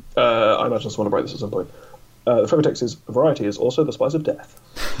 I imagine someone will break this at some point. The flavor text is variety is also the spice of death.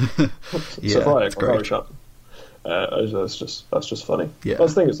 Yeah, so that's great. That's just funny. Yeah.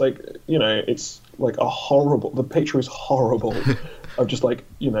 That's the thing. It's like, it's like a horrible. The picture is horrible of just like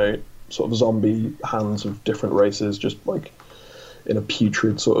sort of zombie hands of different races, just like in a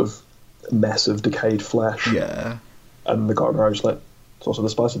putrid sort of mess of decayed flesh. Yeah. And the gargoyle just like, it's also the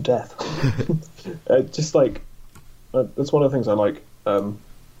spice of death. Just like, that's one of the things I like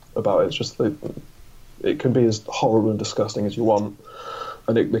about it. It's just that it can be as horrible and disgusting as you want,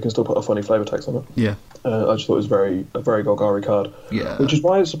 and they can still put a funny flavour text on it. Yeah. I just thought it was a very Golgari card. Yeah. Which is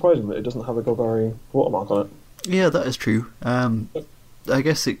why it's surprising that it doesn't have a Golgari watermark on it. Yeah, that is true. I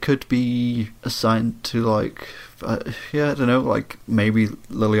guess it could be assigned to, like, I don't know, like, maybe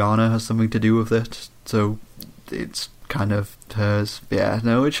Liliana has something to do with it, so it's kind of hers. Yeah,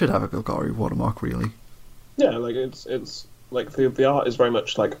 no, it should have a Golgari watermark, really. Yeah, like, it's like, the art is very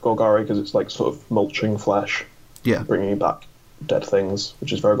much like Golgari, because it's, like, sort of mulching flesh. Yeah. Bringing back dead things,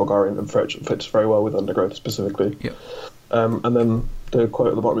 which is very Golgarian and fits very well with Undergrowth specifically. Yeah. And then the quote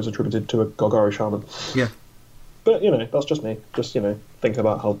at the bottom is attributed to a Golgari shaman. Yeah. But, that's just me. Just, thinking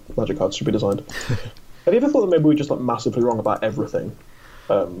about how Magic cards should be designed. Have you ever thought that maybe we're just, like, massively wrong about everything?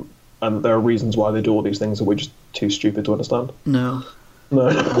 And there are reasons why they do all these things that we're just too stupid to understand? No. No.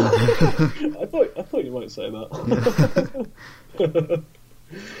 I thought you might say that.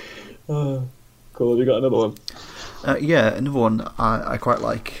 Cool, have you got another one? Yeah, another one I quite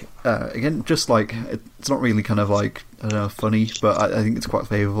like. Again, just like, it's not really kind of like, I don't know, funny, but I think it's quite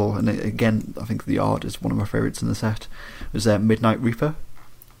favourable. And again, I think the art is one of my favourites in the set. It was Midnight Reaper.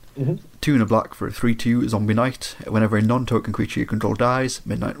 Mm-hmm. 2 and a black for a 3/2 zombie knight. Whenever a non-token creature you control dies,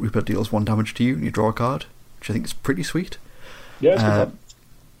 Midnight Reaper deals 1 damage to you and you draw a card, which I think is pretty sweet. Yeah, it's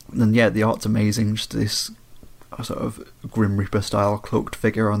good. And yeah, the art's amazing. Just this sort of Grim Reaper style cloaked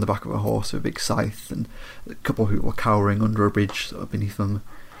figure on the back of a horse with a big scythe, and a couple of people cowering under a bridge sort of beneath them.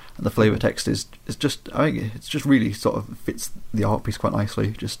 And the flavour text is just, I think it's just really sort of fits the art piece quite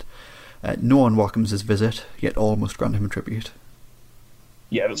nicely. Just no one welcomes his visit, yet all must grant him a tribute.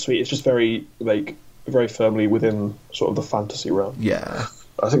 Yeah, that's sweet. It's just very, like, very firmly within sort of the fantasy realm. Yeah.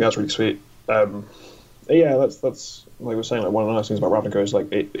 I think that's really sweet. Yeah, that's like we were saying, like, one of the nice things about Ravnica is,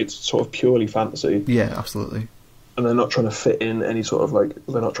 like, it's sort of purely fantasy. Yeah, absolutely. And they're not trying to fit in any sort of, like,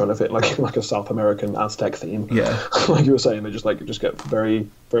 they're not trying to fit like a South American Aztec theme. Yeah. Like you were saying, they just get very,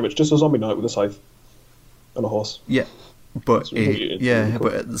 very much just a zombie knight with a scythe and a horse. Yeah. But really cool.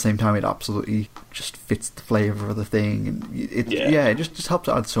 but at the same time, it absolutely just fits the flavour of the thing, and it just helps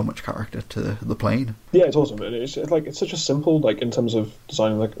add so much character to the plane. Yeah, it's awesome. And it's like, it's such a simple, like, in terms of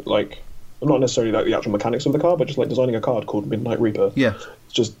designing, like not necessarily like the actual mechanics of the card, but just like designing a card called Midnight Reaper. Yeah,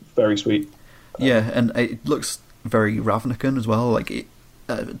 it's just very sweet. Yeah, and it looks very Ravnican as well. Like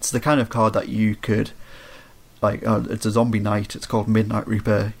it's the kind of card that you could, like, it's a zombie knight. It's called Midnight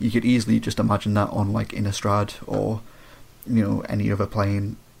Reaper. You could easily just imagine that on, like, Innistrad or any other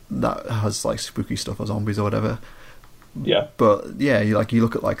plane that has, like, spooky stuff or zombies or whatever. Yeah. But yeah, you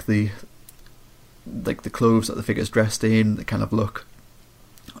look at, like, the clothes that the figure's dressed in. They kind of look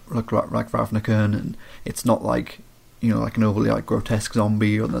like Ravnican, and it's not like, like an overly, like, grotesque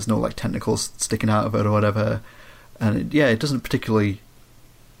zombie, or there's no, like, tentacles sticking out of it or whatever. And it doesn't particularly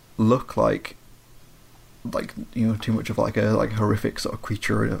look like too much of like a horrific sort of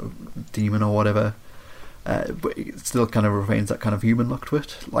creature, or demon or whatever. But it still kind of retains that kind of human look to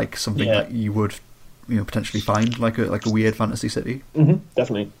it, like something that you would potentially find like a weird fantasy city. Mm-hmm,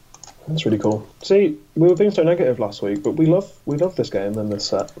 definitely. That's really cool. See, we were being so negative last week, but we love this game and this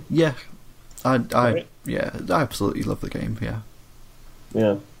set. Yeah, I absolutely love the game.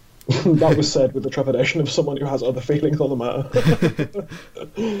 Yeah. That was said with the trepidation of someone who has other feelings on the matter.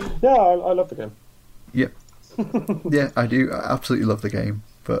 Yeah, I love the game. Yep. Yeah, I do. I absolutely love the game,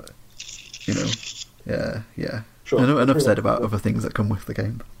 but yeah. Sure. Enough said about other things that come with the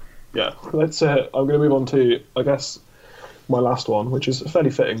game. Yeah, let's. I'm going to move on to, I guess, my last one, which is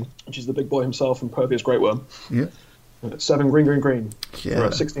fairly fitting, which is the big boy himself, Impervious Great Worm. Yeah. 7 green. Yeah. We're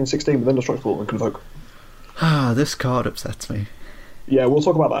at 16/16 with Indestructible and Convoke. This card upsets me. Yeah, we'll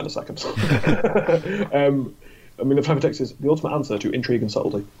talk about that in a second. I mean, the flavor text is the ultimate answer to intrigue and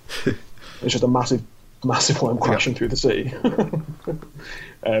subtlety. It's just a massive worm crashing through the sea.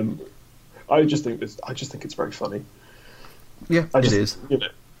 I just think it's very funny. Yeah, it is.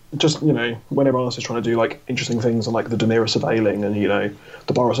 just when everyone else is trying to do like interesting things and like the Daenerys surveilling and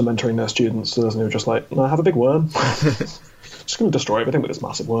the Boros are mentoring their students, and they're just like, no, have a big worm. Just going to destroy everything with this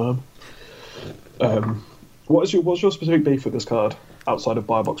massive worm. What's your specific beef with this card outside of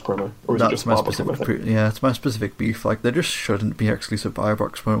Buy Box promo, or is it just Buy Box promo? Yeah, it's my specific beef. Like, there just shouldn't be exclusive Buy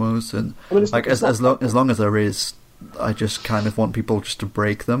Box promos, and like as long as there is, I just kind of want people just to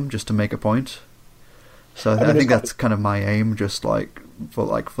break them, just to make a point. So I think that's kind of my aim, just like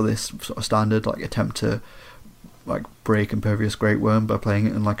for this sort of standard like attempt to like break Impervious Great Worm by playing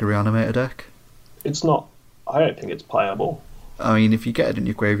it in like a Reanimator deck. It's not. I don't think it's playable. I mean, if you get it in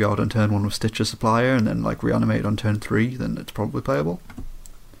your graveyard on turn 1 with Stitcher Supplier and then like reanimate on turn 3, then it's probably playable.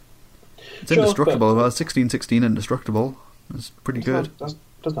 It's indestructible. About 16/16 indestructible. It's pretty good. Doesn't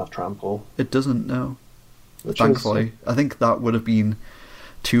have trample. It doesn't, no. Thankfully. I think that would have been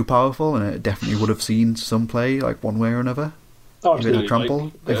too powerful, and it definitely would have seen some play, like one way or another. Oh, if it had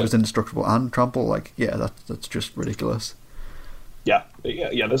trample, if it was indestructible and trample, like, yeah, that's just ridiculous. Yeah,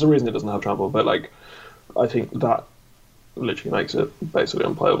 there's a reason it doesn't have trample, but like, I think that literally makes it basically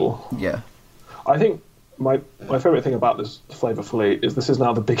unplayable. Yeah. I think my favourite thing about this Flavor Fleet is this is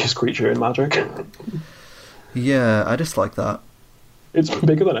now the biggest creature in Magic. Yeah, I dislike that. It's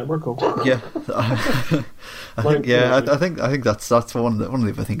bigger than Emrakul. Yeah. I think that's one of the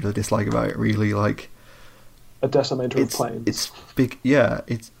other things I dislike about it, really. Like, a decimator of planes. It's big, yeah,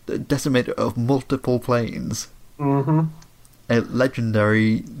 it's a decimator of multiple planes. Mm-hmm. A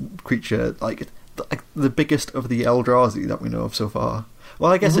legendary creature, like the biggest of the Eldrazi that we know of so far.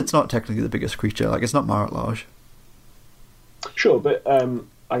 Well, I guess it's not technically the biggest creature, like it's not Marat-Lage. Sure, but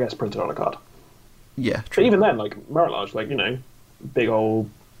I guess printed on a card. Yeah, true. But even then, like Marat-Lage, like, big old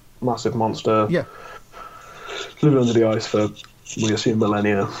massive monster. Yeah. Living under the ice for, we assume,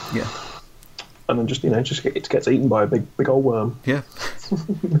 millennia. Yeah. And then just it gets eaten by a big old worm. Yeah.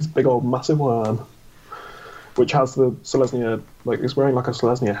 This big old massive worm, which has the Selesnya, like, it's wearing like a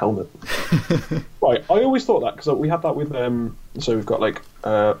Selesnya helmet. Right, I always thought that, because we had that with, so we've got like,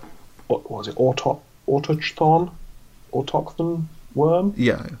 what was it, Autochthon worm?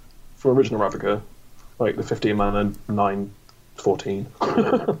 Yeah. For original Ravnica, like the 15 mana 9/14.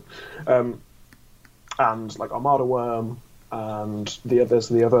 And like Armada Worm, and there's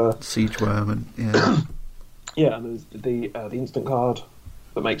the other Siege Worm, and yeah. Yeah, and there's the instant card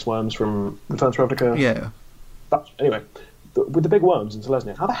that makes worms from Return to Ravnica. Yeah. Anyway, with the big worms in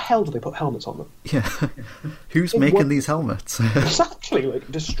Selesnya, how the hell do they put helmets on them? Yeah. Who's making these helmets? Exactly,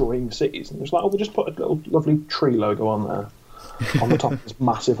 like destroying cities. And it's like, we'll just put a little lovely tree logo on there, on the top of this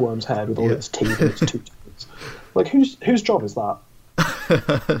massive worm's head with all its teeth and its 2 teeth. Like, whose job is that?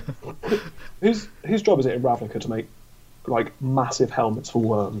 Whose job is it in Ravnica to make like massive helmets for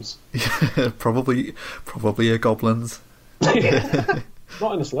worms? Probably a goblin's.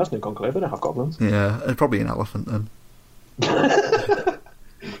 Not in the Selesnya Conclave, they don't have goblins. Yeah, probably an elephant then.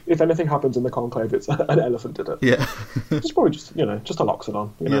 If anything happens in the Conclave, it's an elephant did it. Yeah. It's probably just a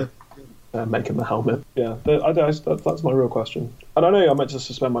Loxodon, making the helmet. Yeah, that's my real question. And I know I'm meant to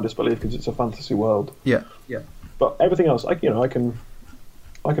suspend my disbelief because it's a fantasy world. Yeah. But everything else, I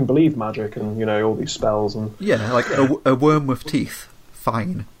can believe magic and all these spells and like a worm with teeth,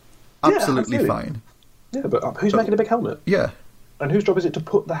 fine, absolutely fine. Yeah, but who's making a big helmet? Yeah, and whose job is it to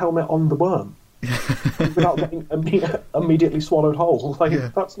put the helmet on the worm without getting immediately swallowed whole? Like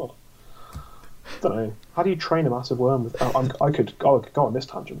that's not. I don't know. How do you train a massive worm? I could go on this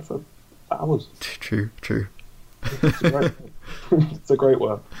tangent for hours. True. It's a great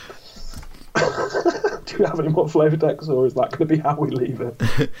worm. Do you have any more flavour decks, or is that going to be how we leave it?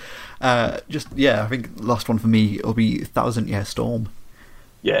 I think the last one for me will be 1,000 Year Storm.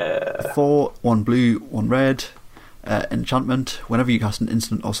 Yeah. 4, 1 blue, 1 red. Enchantment. Whenever you cast an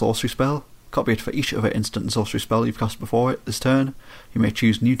instant or sorcery spell, copy it for each other instant and sorcery spell you've cast before it this turn. You may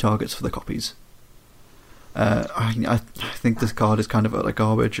choose new targets for the copies. I think this card is kind of utter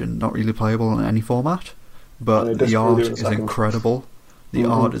garbage and not really playable in any format, but the art is incredible. The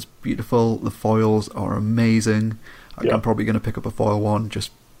art is beautiful. The foils are amazing. I'm probably going to pick up a foil one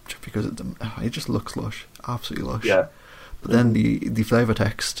just because it just looks lush, absolutely lush. Yeah. But then the flavor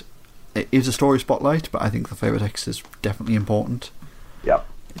text, it is a story spotlight, but I think the flavor text is definitely important. Yeah.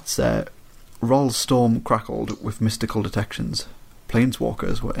 It's Roll's Storm crackled with mystical detections.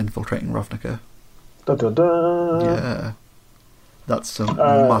 Planeswalkers were infiltrating Ravnica. Da, da, da. Yeah. That's some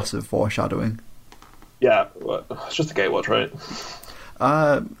massive foreshadowing. Yeah, well, it's just a Gatewatch, right?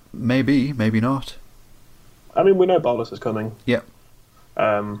 Maybe not. I mean, we know Baldus is coming. Yeah.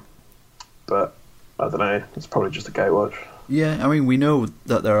 But I don't know. It's probably just a Gatewatch. Yeah, I mean, we know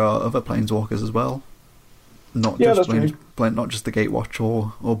that there are other Planeswalkers as well. not Yeah, just that's true. not just the Gatewatch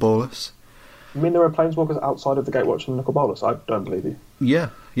or Bolus. You mean there are planeswalkers outside of the Gatewatch and Nicol Bolas? I don't believe you. Yeah.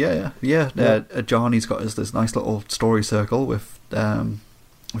 Yeah. Johnny's got this nice little story circle with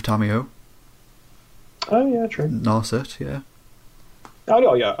Tamio, Oh yeah, true. Narset, yeah.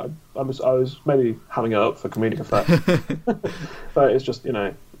 Oh yeah, I was maybe having it up for comedic effect, but it's just we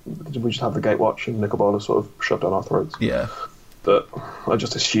just have the Gatewatch and Nicol Bolas sort of shoved down our throats. Yeah. But I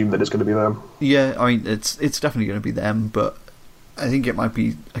just assume that it's going to be them. Yeah, I mean it's definitely going to be them, but I think it might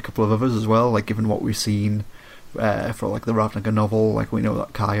be a couple of others as well. Like given what we've seen for like the Ravnica novel, like we know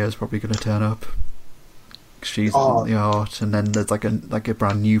that Kaya is probably going to turn up. She's in the art, and then there's like a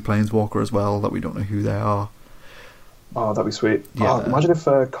brand new planeswalker as well that we don't know who they are. Oh, that'd be sweet. Yeah. Imagine if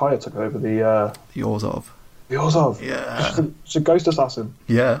Kaya took over the Orzhov. The Orzhov. Yeah. She's a ghost assassin.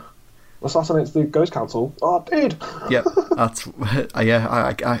 Yeah. Assassinates the Ghost Council. Oh, dude. Yeah, that's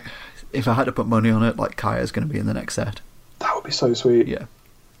I if I had to put money on it, like Kaya's going to be in the next set. That would be so sweet. Yeah.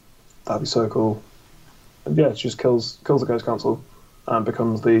 That'd be so cool. And yeah, she just kills the Ghost Council and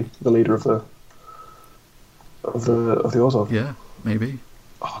becomes the leader of the Orzhov. Yeah, maybe.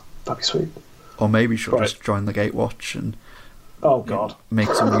 Oh, that'd be sweet. Or maybe she'll just join the Gatewatch and make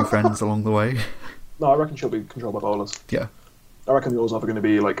some new friends along the way. No, I reckon she'll be controlled by Bolas. Yeah. I reckon the Orzhov are going to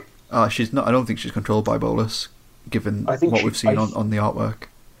be like... she's not. I don't think she's controlled by Bolus, given what we've seen on the artwork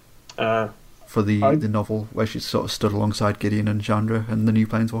for the novel, where she's sort of stood alongside Gideon and Chandra and the new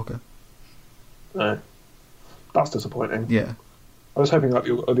Planeswalker. That's disappointing. Yeah. I was hoping that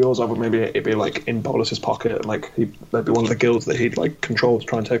the Orzhov would maybe it'd be like in Bolus's pocket, and like they'd be one of the guilds that he'd like control to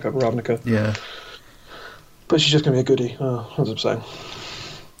try and take over Ravnica. Yeah. But she's just going to be a goodie. As I'm saying.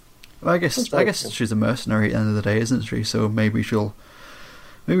 Well, I guess she's a mercenary at the end of the day, isn't she? So maybe she'll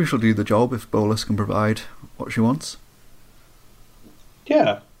do the job if Bolus can provide what she wants.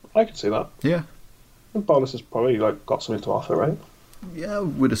 Yeah, I can see that. Yeah. And Bolus has probably like got something to offer, right? Yeah, I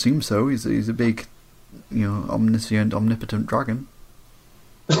would assume so. He's a big, omniscient, omnipotent dragon.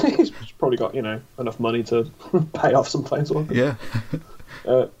 He's probably got enough money to pay off some planeswalkers.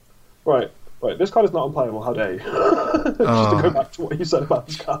 Yeah. Right. This card is not unplayable. How dare you? Just to go back to what you said about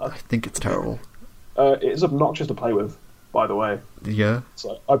this card. I think it's terrible. It is obnoxious to play with, by the way. Yeah.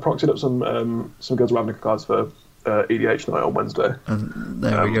 So I proxied up some Guilds of Ravnica cards for EDH night on Wednesday. And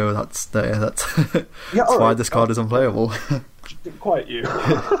there we go. That's yeah, why this card is unplayable. Quiet you.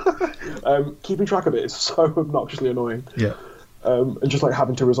 Keeping track of it is so obnoxiously annoying. Yeah. And just like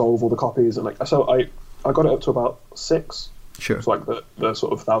having to resolve all the copies and so I got it up to about 6. Sure. So like the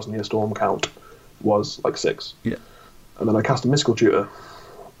sort of 1,000 Year Storm count was like 6. Yeah. And then I cast a Mystical Tutor.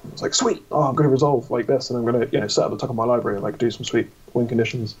 I was like, sweet. Oh, I'm going to resolve like this, and I'm going to set up the top of my library and like do some sweet win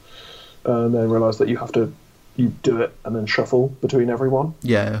conditions. And then realised that you do it and then shuffle between everyone.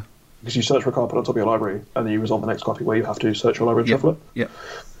 Yeah. Because you search for a card, put it on top of your library, and then you resolve the next copy where you have to search your library and shuffle it. Yeah.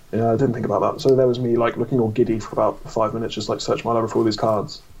 Yeah, I didn't think about that. So there was me like looking all giddy for about 5 minutes, just like searching my library for all these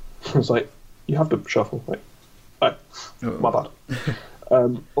cards. It's like, you have to shuffle. Like, my bad.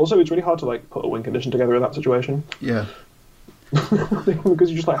 Also, it's really hard to like put a win condition together in that situation. Yeah. Because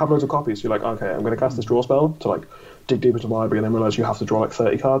you just like have loads of copies. You're like, okay, I'm going to cast this draw spell to like dig deep into my library, and then realise you have to draw like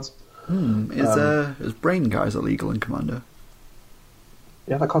 30 cards. Is Brain Guys illegal in Commander?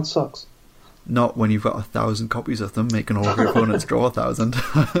 Yeah, that card sucks. Not when you've got 1,000 copies of them, making all of your opponents draw 1,000.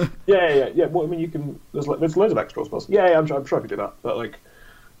 Yeah. Well, I mean, you can. There's loads of extra draw spells. Yeah, I'm sure I could do that. But like,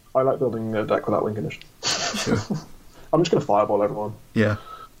 I like building a deck without win condition. Sure. I'm just going to fireball everyone. Yeah.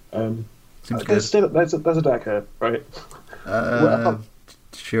 Seems good. There's a deck here, right?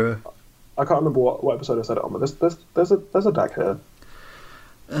 Sure. I can't remember what episode I said it on, but there's a deck here.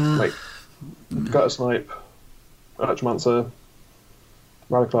 Like, Gutter Snipe, Archmancer,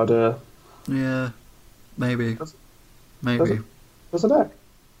 Radical Idea. Yeah, maybe. Maybe. There's a deck.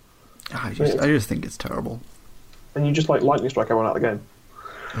 I just think it's terrible. And you just like lightning strike everyone out of the game.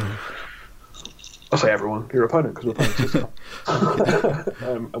 I say everyone, your opponent, because we're playing system.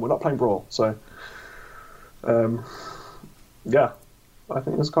 And we're not playing Brawl, so yeah, I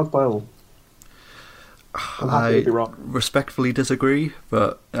think this card's playable. I'm happy to be wrong. Respectfully disagree,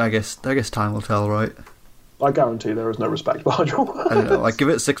 but I guess time will tell, right? I guarantee there is no respect behind your words. I don't know, like give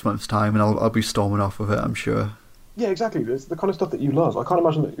it 6 months' time, and I'll be storming off with it. I'm sure. Yeah, exactly. It's the kind of stuff that you love. I can't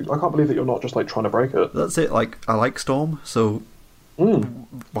believe that you're not just like trying to break it. That's it. Like I like Storm, so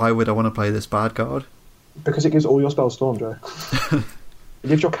why would I want to play this bad card? Because it gives all your spells Storm, Joe. It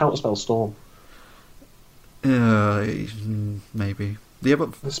gives your counter spells Storm. Maybe. Yeah,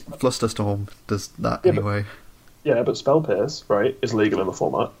 but Flusterstorm does that anyway. But Spell Pierce, right, is legal in the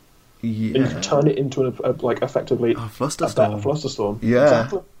format. Yeah. And you can turn it into like effectively Flusterstorm. A Flusterstorm. Yeah.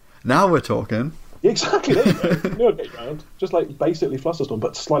 Exactly. Now we're talking. Exactly, there you go. You know what get you around. Just like basically Flusterstorm,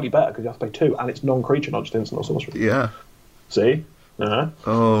 but slightly better because you have to pay 2, and it's non-creature, not just instant or sorcery. Yeah. See? Uh-huh.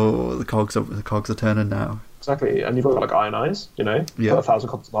 Oh, the cogs are turning now. Exactly, and you've got like Iron Eyes, you know? Yeah. Put 1,000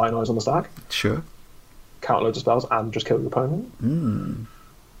 copies of Iron Eyes on the stack, Sure. count loads of spells, and just kill your opponent.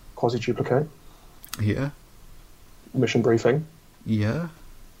 Quasi-duplicate. Yeah. Mission briefing. Yeah.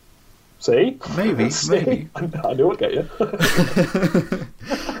 See? Maybe. See? Maybe. I knew I'd get you.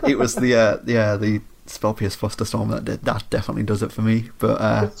 It was the Spell Pierce Flusterstorm that definitely does it for me. But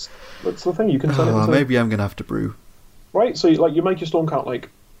that's the thing, you can turn it into... maybe I'm gonna have to brew. Right, so you make your storm count like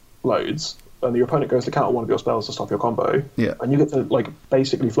loads, and your opponent goes to counter one of your spells to stop your combo. Yeah. And you get to like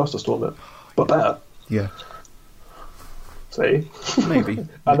basically Flusterstorm it, but better. Yeah. See? Maybe.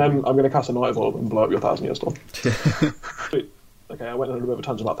 And then I'm going to cast a Night Evolve and blow up your 1,000 Year Storm. Okay, I went on a bit of a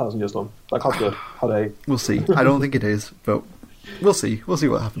tangent about 1,000 Year Storm. That card's good. We'll see. I don't think it is, but we'll see. We'll see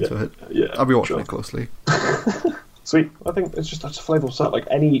what happens to it. Yeah, I'll be watching it closely. Sweet. I think it's just a flavorful set. Like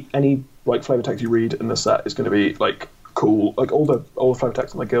any like flavor text you read in the set is going to be like cool. Like all the flavor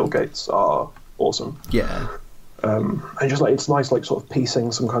text on the guild gates are awesome. Yeah. And just like it's nice, like sort of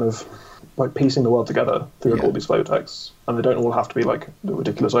piecing some kind of like piecing the world together through all these flavor texts, and they don't all have to be like the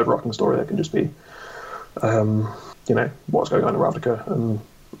ridiculous overarching story. They can just be, you know, what's going on in Ravnica and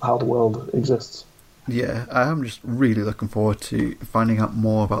how the world exists. Yeah, I'm just really looking forward to finding out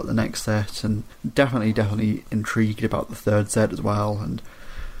more about the next set, and definitely intrigued about the third set as well. And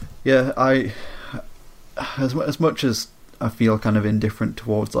yeah, as much as I feel kind of indifferent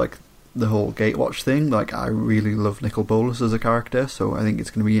towards like the whole Gatewatch thing, like I really love Nicol Bolas as a character, so I think it's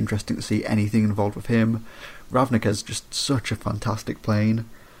going to be interesting to see anything involved with him. Ravnica's just such a fantastic plane.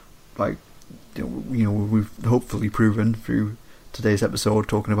 Like, you know, we've hopefully proven through today's episode,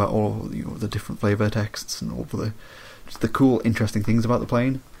 talking about all the different flavor texts and all the cool, interesting things about the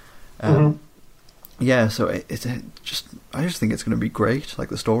plane. Yeah, so I just think it's going to be great, like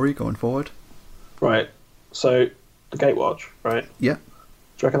the story going forward. Right. So the Gatewatch, right? Yeah.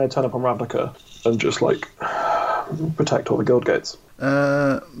 Do you reckon they turn up on Ravnica and just like protect all the guild gates?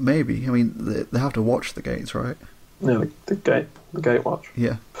 Maybe. I mean, they have to watch the gates, right? Yeah, the Gatewatch.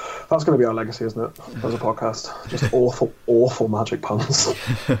 Yeah. That's going to be our legacy, isn't it? As a podcast, just awful magic puns.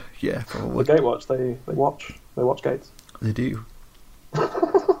 Yeah, probably. The Gatewatch, they watch gates. They do.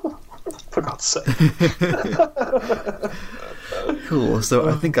 For God's sake. Cool. So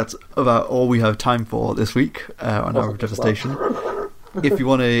I think that's about all we have time for this week on Hour of Devastation. If you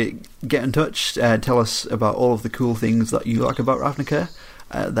want to get in touch, tell us about all of the cool things that you like about Ravnica,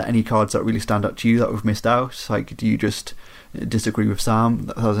 that any cards that really stand out to you that we've missed out. Like, do you just disagree with Sam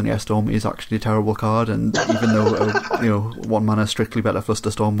that 1,000 Year Storm is actually a terrible card, and even though 1 mana strictly better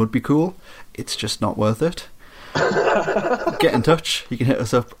Flusterstorm would be cool, it's just not worth it? Get in touch. You can hit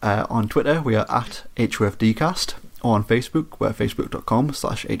us up on Twitter. We are at HOFDcast, or on Facebook, we're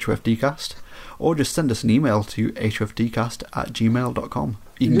facebook.com/HOFDcast, or just send us an email to hofdcast@gmail.com.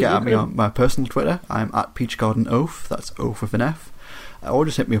 You can get at me on my personal Twitter. I'm at PeachGardenOath, that's Oath with an F, or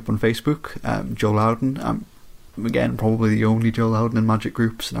just hit me up on Facebook, Joe Loudon. I'm, again, probably the only Joe Loudon in Magic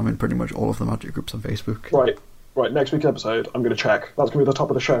groups, and I'm in pretty much all of the Magic groups on Facebook. Right, next week's episode, I'm going to check. That's going to be the top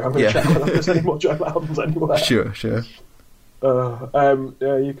of the show. I'm going to check whether there's any more Joe Loudons anywhere. Sure.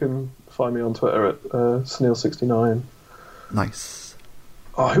 Yeah, you can find me on Twitter at Sneal69. Nice.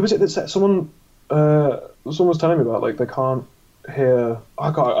 Oh, who was it that said... Someone was telling me about, like, they can't hear...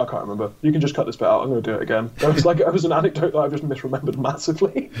 I can't remember. You can just cut this bit out. I'm going to do it again. It was an anecdote that I've just misremembered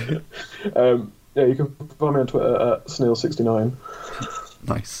massively. Yeah, you can find me on Twitter at Sneal69.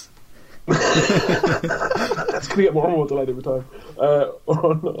 Nice. It's going to get more and more delayed every time. Or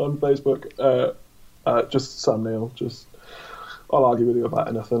on Facebook, just Sam Neill. I'll argue with you about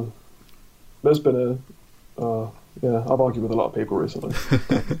anything. There's been I've argued with a lot of people recently.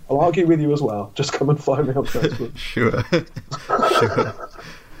 I'll argue with you as well. Just come and find me on Facebook. Sure.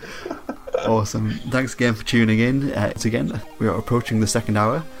 Awesome. Thanks again for tuning in. We are approaching the second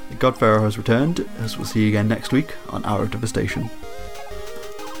hour. The Godfarer has returned, as we'll see you again next week on Hour of Devastation.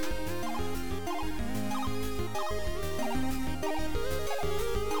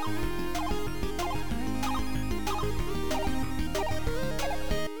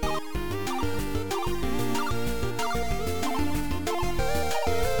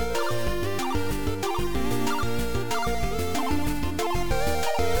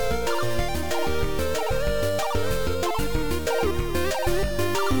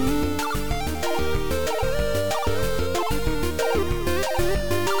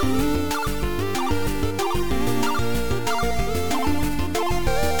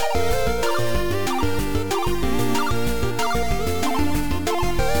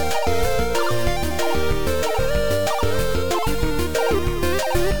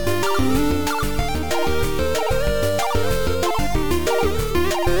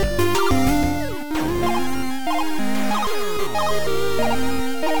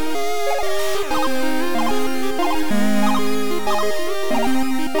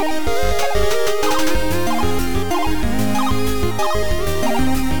 Bye.